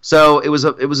me? So it was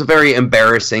a very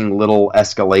embarrassing little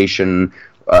escalation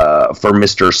for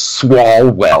Mr.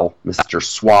 Swalwell, Mr.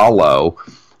 Swallow,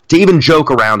 to even joke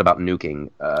around about nuking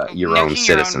your own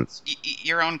citizens.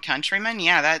 Your own countrymen?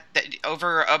 Yeah, that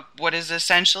over what is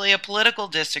essentially a political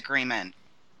disagreement.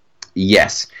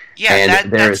 Yes. Yeah,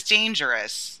 that's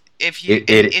dangerous. If you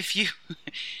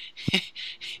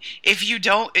if you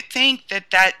don't think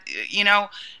that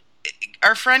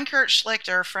our friend Kurt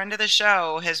Schlichter, a friend of the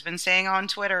show, has been saying on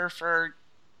Twitter for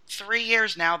 3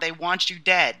 years now, they want you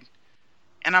dead.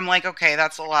 And I'm like, okay,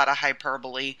 that's a lot of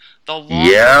hyperbole. The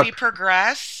longer we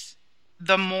progress,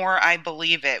 the more I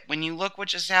believe it. When you look what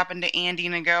just happened to Andy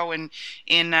Ngo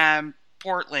in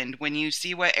Portland, when you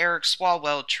see what Eric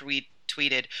Swalwell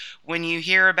tweeted, when you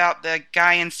hear about the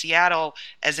guy in Seattle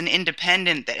as an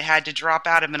independent that had to drop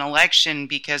out of an election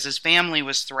because his family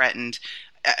was threatened.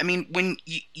 I mean, when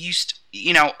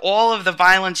you know, all of the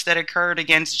violence that occurred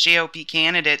against GOP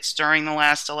candidates during the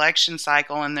last election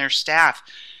cycle and their staff,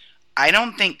 I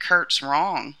don't think Kurt's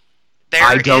wrong.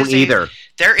 I don't either.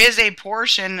 There is a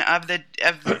portion of the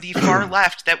far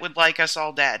left that would like us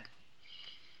all dead.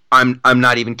 I'm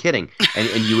not even kidding. And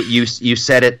you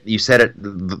said it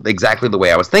exactly the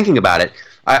way I was thinking about it.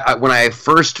 When I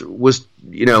first was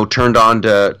turned on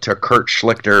to Kurt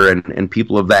Schlichter and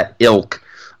people of that ilk,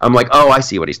 I'm like, oh, I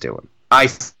see what he's doing.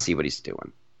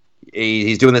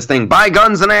 He's doing this thing. Buy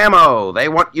guns and ammo. They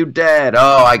want you dead.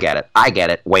 Oh, I get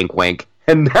it. Wink, wink.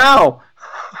 And now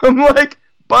I'm like,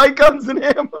 buy guns and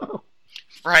ammo.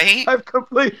 Right. I've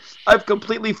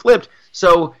completely flipped.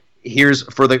 So here's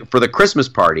for the Christmas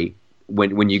party.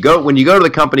 When you go to the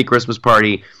company Christmas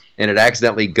party and it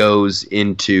accidentally goes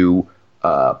into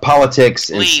politics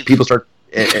and leave. People start.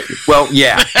 Well,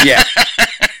 yeah.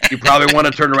 You probably want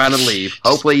to turn around and leave.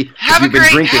 Hopefully, have a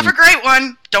great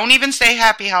one. Don't even say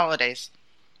happy holidays.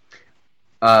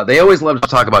 They always love to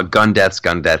talk about gun deaths.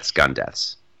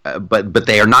 But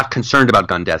they are not concerned about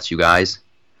gun deaths, you guys.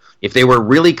 If they were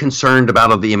really concerned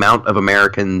about the amount of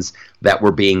Americans that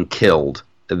were being killed,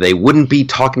 they wouldn't be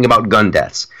talking about gun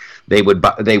deaths. They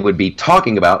would be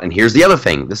talking about, and here's the other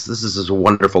thing. This is a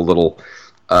wonderful little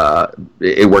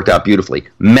it worked out beautifully.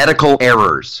 Medical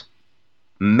errors.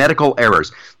 Medical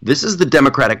errors. This is the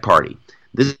Democratic Party.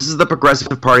 This is the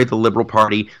Progressive Party, the Liberal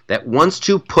Party, that wants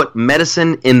to put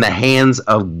medicine in the hands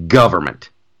of government.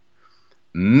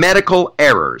 Medical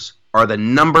errors are the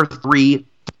number 3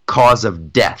 cause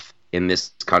of death in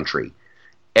this country.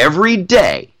 Every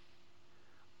day,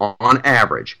 on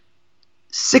average,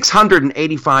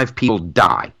 685 people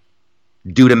die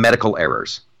due to medical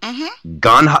errors. Mm-hmm.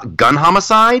 Gun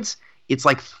homicides, it's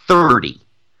like 30.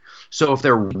 So if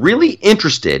they're really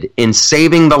interested in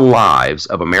saving the lives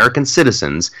of American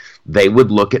citizens, they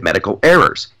would look at medical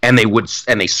errors, and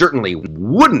they certainly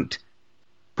wouldn't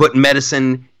put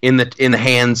medicine in the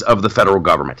hands of the federal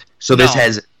government. So this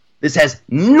has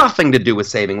nothing to do with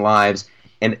saving lives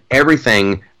and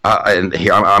everything. And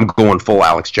here I'm going full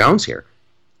Alex Jones here,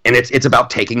 and it's about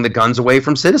taking the guns away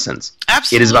from citizens.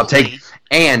 Absolutely, it is about taking.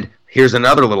 And here's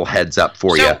another little heads up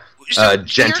for you.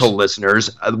 Gentle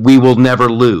listeners, we will never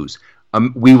lose.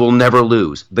 We will never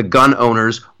lose. The gun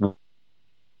owners will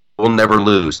never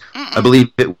lose. Mm-mm. I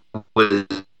believe it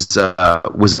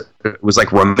was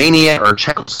like Romania or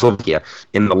Czechoslovakia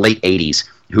in the late 80s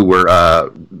who were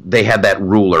they had that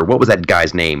ruler. What was that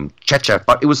guy's name? Checha.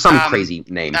 It was some crazy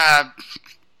name.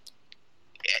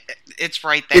 It's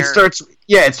right there. It starts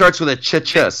with a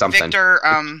Checha something. Victor.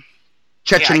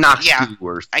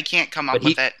 Chechanowski. I can't come up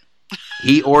with it.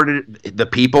 He ordered the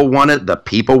people wanted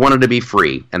to be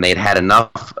free, and they had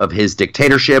enough of his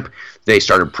dictatorship. They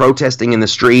started protesting in the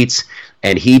streets,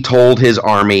 and he told his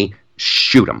army,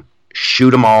 shoot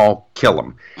them all, kill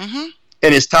them. Mm-hmm.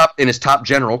 And his top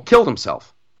general killed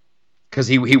himself because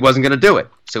he wasn't going to do it,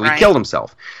 so he killed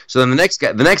himself. So then the next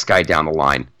guy down the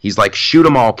line, he's like, shoot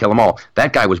them all, kill them all.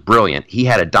 That guy was brilliant. He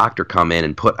had a doctor come in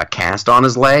and put a cast on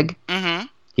his leg. Mm-hmm.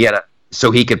 So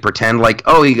he could pretend like,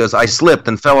 he goes, I slipped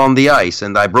and fell on the ice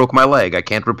and I broke my leg. I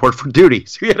can't report for duty.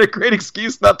 So he had a great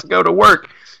excuse not to go to work.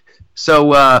 So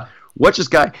watch this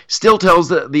guy still tells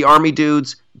the army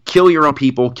dudes, kill your own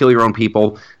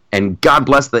people. And God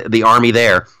bless the army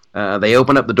there. They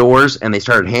opened up the doors and they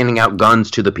started handing out guns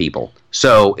to the people.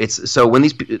 So when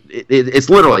it's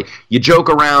literally, you joke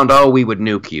around, we would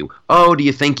nuke you. Do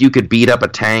you think you could beat up a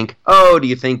tank? Do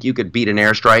you think you could beat an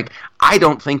airstrike? I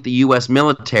don't think the U.S.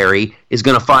 military is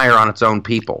going to fire on its own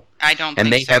people. I don't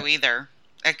think so either.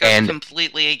 That goes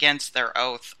completely against their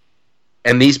oath.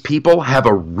 And these people have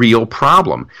a real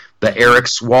problem. The Eric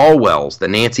Swalwells, the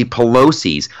Nancy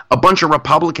Pelosi's, a bunch of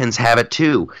Republicans have it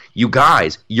too. You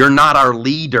guys, you're not our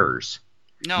leaders.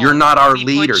 No, you're not our we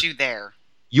leaders. Put you there.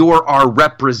 You're our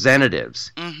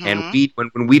representatives. Mm-hmm.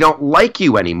 And when we don't like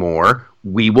you anymore,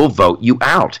 we will vote you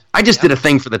out. I just did a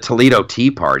thing for the Toledo Tea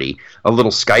Party, a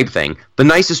little Skype thing. The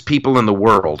nicest people in the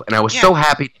world, and I was so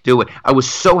happy to do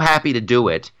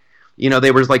it. You know,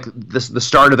 they were like the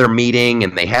start of their meeting,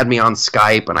 and they had me on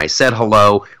Skype, and I said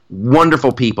hello.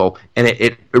 Wonderful people, and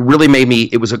it really made me.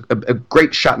 It was a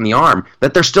great shot in the arm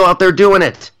that they're still out there doing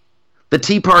it. The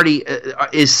Tea Party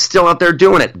is still out there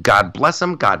doing it. God bless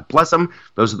them. God bless them.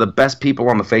 Those are the best people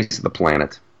on the face of the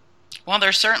planet. Well,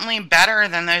 they're certainly better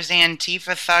than those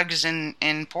Antifa thugs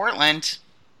in Portland.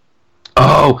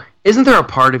 Oh, isn't there a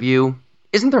part of you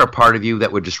that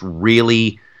would just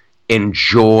really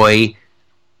enjoy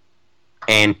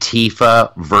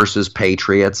Antifa versus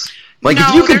Patriots? Like, no,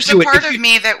 if you could there's do a part of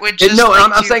me that would just. No,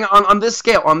 I'm saying on this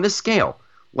scale,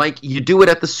 like you do it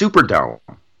at the Superdome,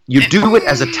 you do it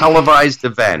as a televised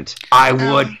event. I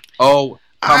would. Come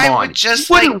on! Would just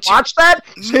you wouldn't watch that?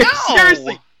 No,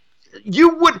 seriously, you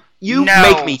would. You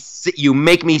make me sick. You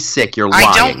make me sick. You're lying.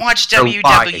 I don't watch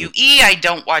WWE. I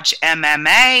don't watch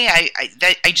MMA.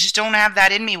 I just don't have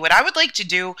that in me. What I would like to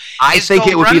do is think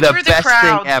it would be the best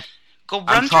thing ever. Go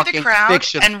run through the crowd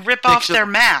and rip off their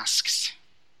masks.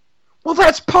 Well,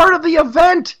 that's part of the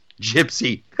event,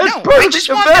 Gypsy. That's part of the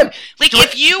event.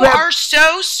 If you are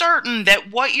so certain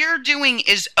that what you're doing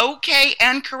is okay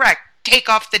and correct, take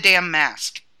off the damn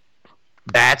mask.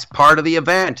 That's part of the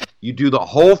event. You do the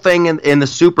whole thing in the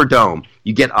Superdome.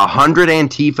 You get 100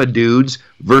 Antifa dudes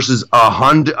versus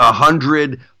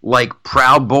 100 like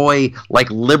Proud Boy, like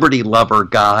Liberty Lover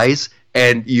guys,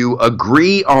 and you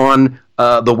agree on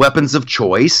the weapons of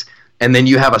choice, and then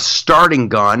you have a starting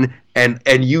gun,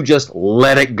 and you just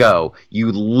let it go.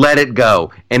 You let it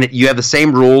go, and you have the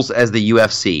same rules as the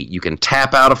UFC. You can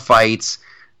tap out of fights.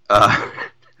 But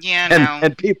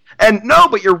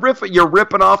you're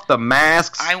ripping off the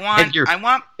masks.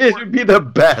 It would be the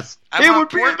best. I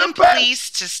want Portland police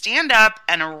to stand up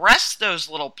and arrest those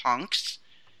little punks.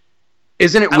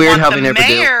 Isn't it weird how they never do? I want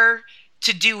the mayor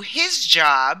to do his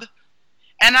job,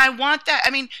 and I want that.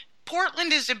 I mean,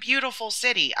 Portland is a beautiful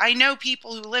city. I know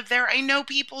people who live there. I know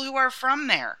people who are from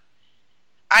there.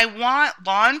 I want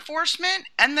law enforcement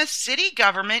and the city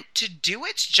government to do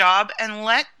its job and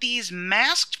let these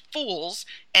masked fools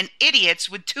and idiots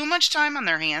with too much time on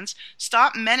their hands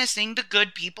stop menacing the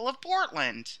good people of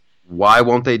Portland. Why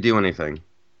won't they do anything?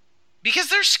 Because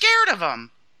they're scared of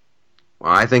them.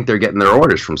 Well, I think they're getting their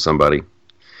orders from somebody.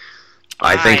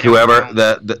 I think whoever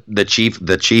the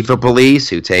chief of police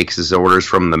who takes his orders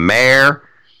from the mayor,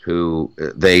 who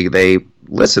they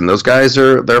listen. Those guys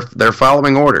they're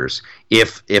following orders.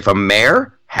 If a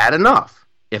mayor had enough,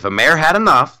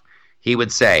 he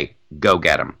would say, "Go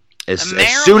get him." The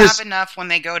mayor will have enough when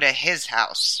they go to his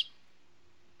house.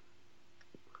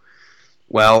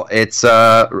 Well, it's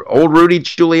old Rudy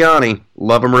Giuliani.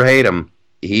 Love him or hate him.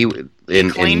 He in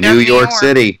New York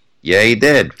City. Yeah, he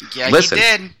did. Yeah, listen, he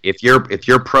did. If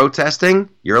you're protesting,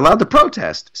 you're allowed to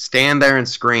protest. Stand there and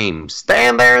scream.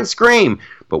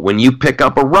 But when you pick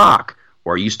up a rock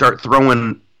or you start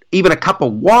throwing even a cup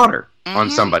of water on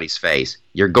somebody's face,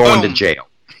 you're going to jail.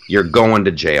 You're going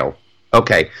to jail.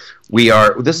 Okay,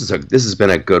 This has been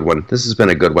a good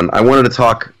one. I wanted to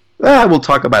talk. We'll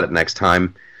talk about it next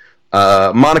time.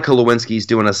 Monica Lewinsky's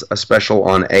doing a special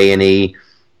on A&E.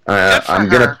 I'm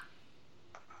gonna.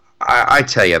 I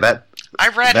tell you that I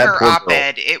read her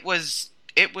op-ed. It was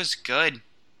good.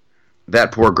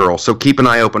 That poor girl. So keep an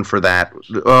eye open for that.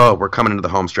 Oh, we're coming into the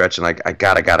home stretch, and I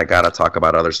gotta talk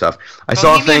about other stuff. I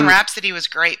saw a thing. Bohemian Rhapsody was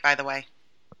great, by the way.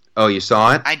 Oh, you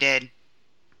saw it? I did.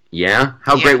 Yeah?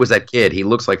 How great was that kid? He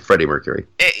looks like Freddie Mercury.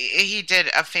 He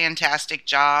did a fantastic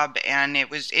job, and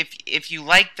it was if you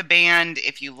like the band,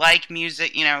 if you like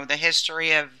music, the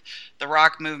history of the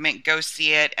rock movement, go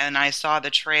see it. And I saw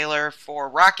the trailer for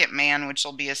Rocket Man, which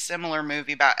will be a similar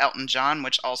movie about Elton John,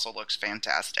 which also looks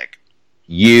fantastic.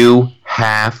 You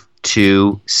have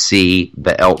to see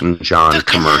the Elton John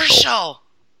commercial.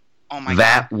 Oh my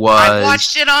God. I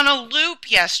watched it on a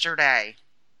loop yesterday.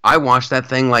 I watched that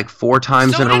thing like 4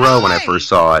 times in a row when I first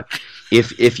saw it.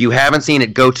 If you haven't seen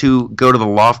it, go to the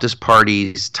Loftus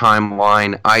Parties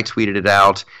timeline. I tweeted it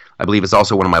out. I believe it's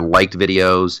also one of my liked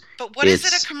videos. But what is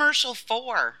it a commercial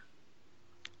for?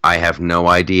 I have no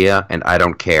idea, and I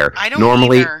don't care. I don't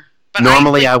either. But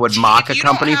normally I would mock a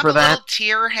company for that. If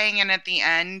you don't have a little tear hanging at the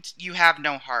end, you have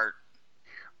no heart.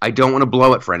 I don't want to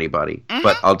blow it for anybody,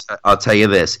 but I'll tell you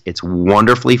this: it's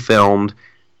wonderfully filmed.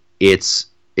 It's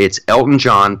Elton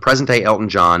John, present-day Elton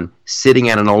John, sitting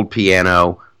at an old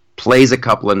piano, plays a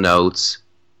couple of notes,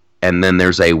 and then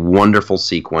there's a wonderful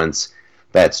sequence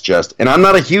that's just. And I'm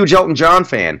not a huge Elton John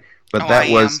fan, but that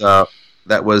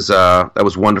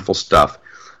was wonderful stuff.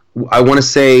 I want to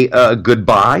say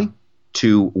goodbye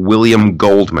to William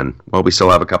Goldman. Well, we still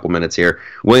have a couple minutes here.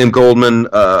 William Goldman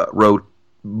wrote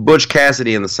Butch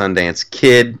Cassidy and the Sundance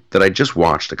Kid that I just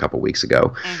watched a couple weeks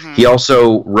ago. Mm-hmm. He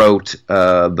also wrote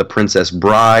The Princess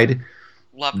Bride.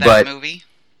 Love that movie.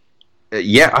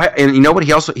 And you know what?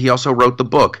 He also wrote the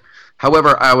book.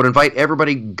 However, I would invite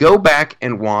everybody, go back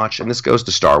and watch, and this goes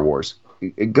to Star Wars,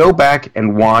 go back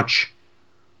and watch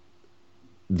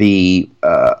the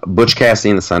Butch Cassidy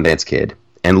and the Sundance Kid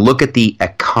and look at the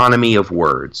economy of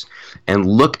words and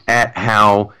look at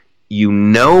how you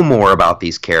know more about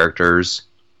these characters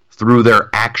through their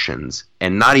actions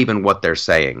and not even what they're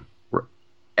saying.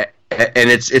 And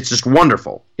it's just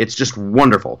wonderful. It's just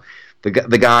wonderful. The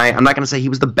guy, I'm not going to say he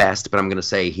was the best, but I'm going to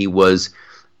say he was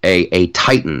a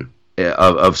titan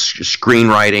of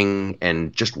screenwriting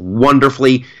and just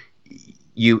wonderfully.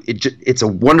 It's a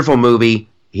wonderful movie.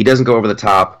 He doesn't go over the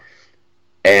top,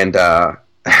 and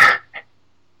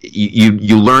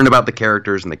you learn about the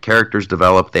characters, and the characters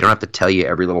develop. They don't have to tell you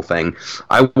every little thing.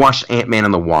 I watched Ant-Man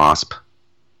and the Wasp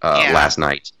last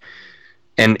night,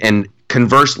 and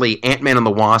conversely, Ant-Man and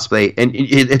the Wasp,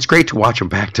 it's great to watch them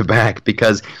back to back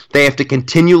because they have to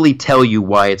continually tell you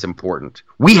why it's important.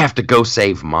 We have to go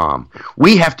save Mom.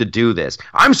 We have to do this.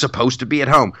 I'm supposed to be at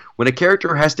home. When a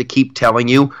character has to keep telling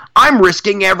you, I'm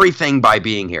risking everything by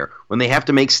being here. When they have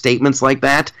to make statements like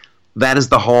that, that is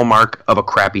the hallmark of a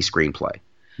crappy screenplay.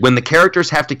 When the characters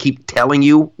have to keep telling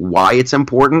you why it's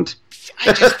important.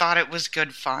 I just thought it was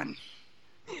good fun.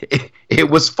 It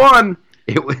was fun.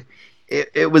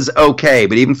 It was okay,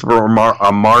 but even for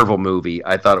a Marvel movie,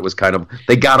 I thought it was kind of.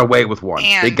 They got away with one.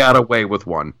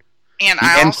 And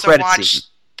I also watched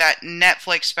that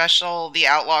Netflix special, The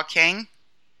Outlaw King.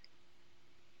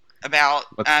 About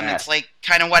it's like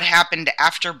kind of what happened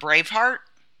after Braveheart.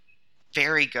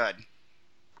 Very good.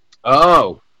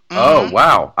 Oh,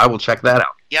 wow! I will check that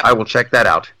out. Yep. I will check that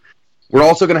out. We're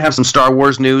also going to have some Star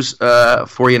Wars news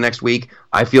for you next week.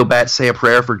 I feel bad. Say a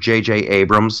prayer for J.J.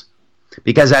 Abrams.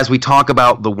 Because as we talk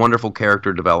about the wonderful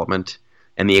character development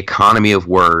and the economy of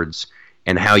words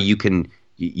and how you can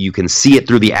see it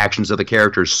through the actions of the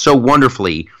characters so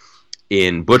wonderfully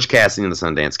in Butch Cassidy and the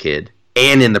Sundance Kid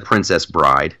and in The Princess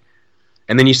Bride.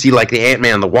 And then you see like the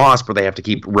Ant-Man and the Wasp where they have to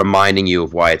keep reminding you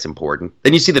of why it's important.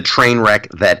 Then you see the train wreck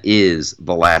that is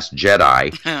The Last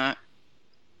Jedi.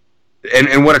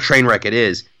 and what a train wreck it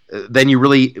is. Then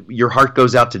your heart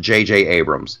goes out to J.J.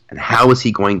 Abrams. And how is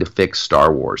he going to fix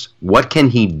Star Wars? What can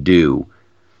he do?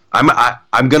 I'm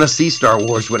going to see Star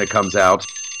Wars when it comes out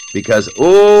because,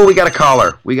 we got a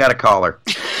caller.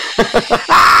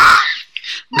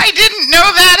 I didn't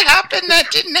know that happened. That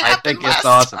didn't happen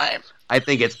last time. I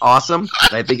think it's awesome.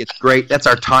 And I think it's great. That's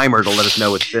our timer to let us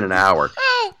know it's been an hour.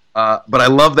 Oh. But I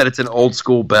love that it's an old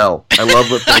school bell. I love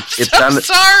it.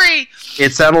 Sorry.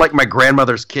 It sounded like my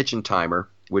grandmother's kitchen timer,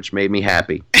 which made me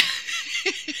happy.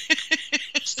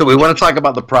 So we want to talk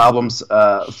about the problems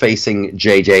facing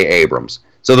J.J. Abrams.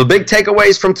 So the big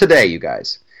takeaways from today, you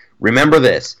guys. Remember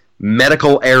this.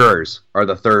 Medical errors are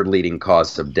the third leading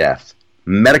cause of death.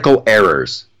 Medical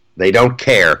errors. They don't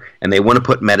care, and they want to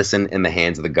put medicine in the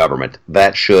hands of the government.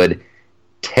 That should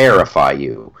terrify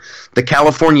you. The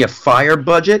California fire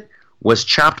budget was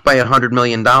chopped by $100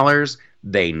 million.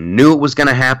 They knew it was going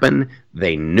to happen.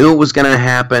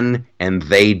 And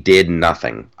they did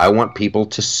nothing. I want people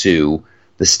to sue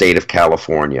the state of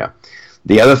California.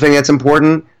 The other thing that's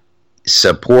important,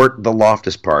 support the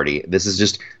Loftus Party. This is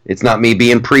just, it's not me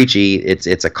being preachy.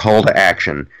 It's a call to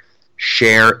action.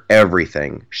 Share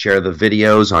everything. Share the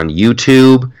videos on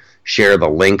YouTube. Share the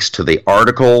links to the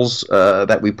articles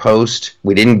that we post.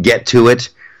 We didn't get to it,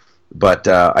 but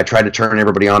I tried to turn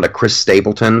everybody on to Chris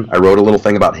Stapleton. I wrote a little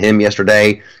thing about him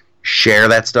yesterday. Share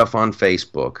that stuff on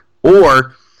Facebook.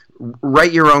 Or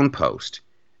write your own post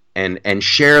and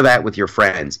share that with your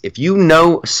friends. If you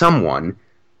know someone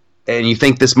and you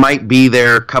think this might be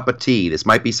their cup of tea, this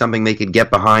might be something they could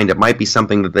get behind, it might be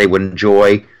something that they would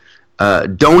enjoy,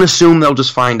 don't assume they'll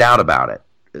just find out about it.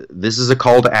 This is a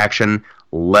call to action.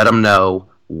 Let them know.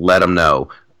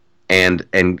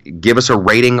 And give us a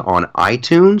rating on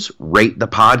iTunes. Rate the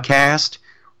podcast.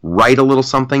 Write a little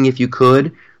something if you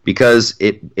could, because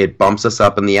it bumps us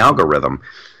up in the algorithm.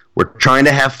 We're trying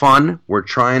to have fun. We're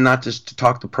trying not just to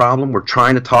talk the problem. We're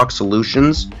trying to talk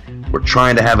solutions. We're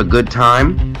trying to have a good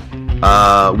time.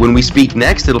 When we speak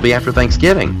next, it'll be after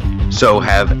Thanksgiving. So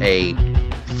have a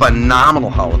phenomenal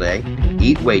holiday.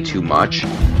 Eat way too much.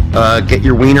 Get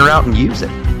your wiener out and use it.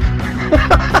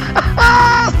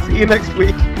 See you next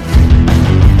week.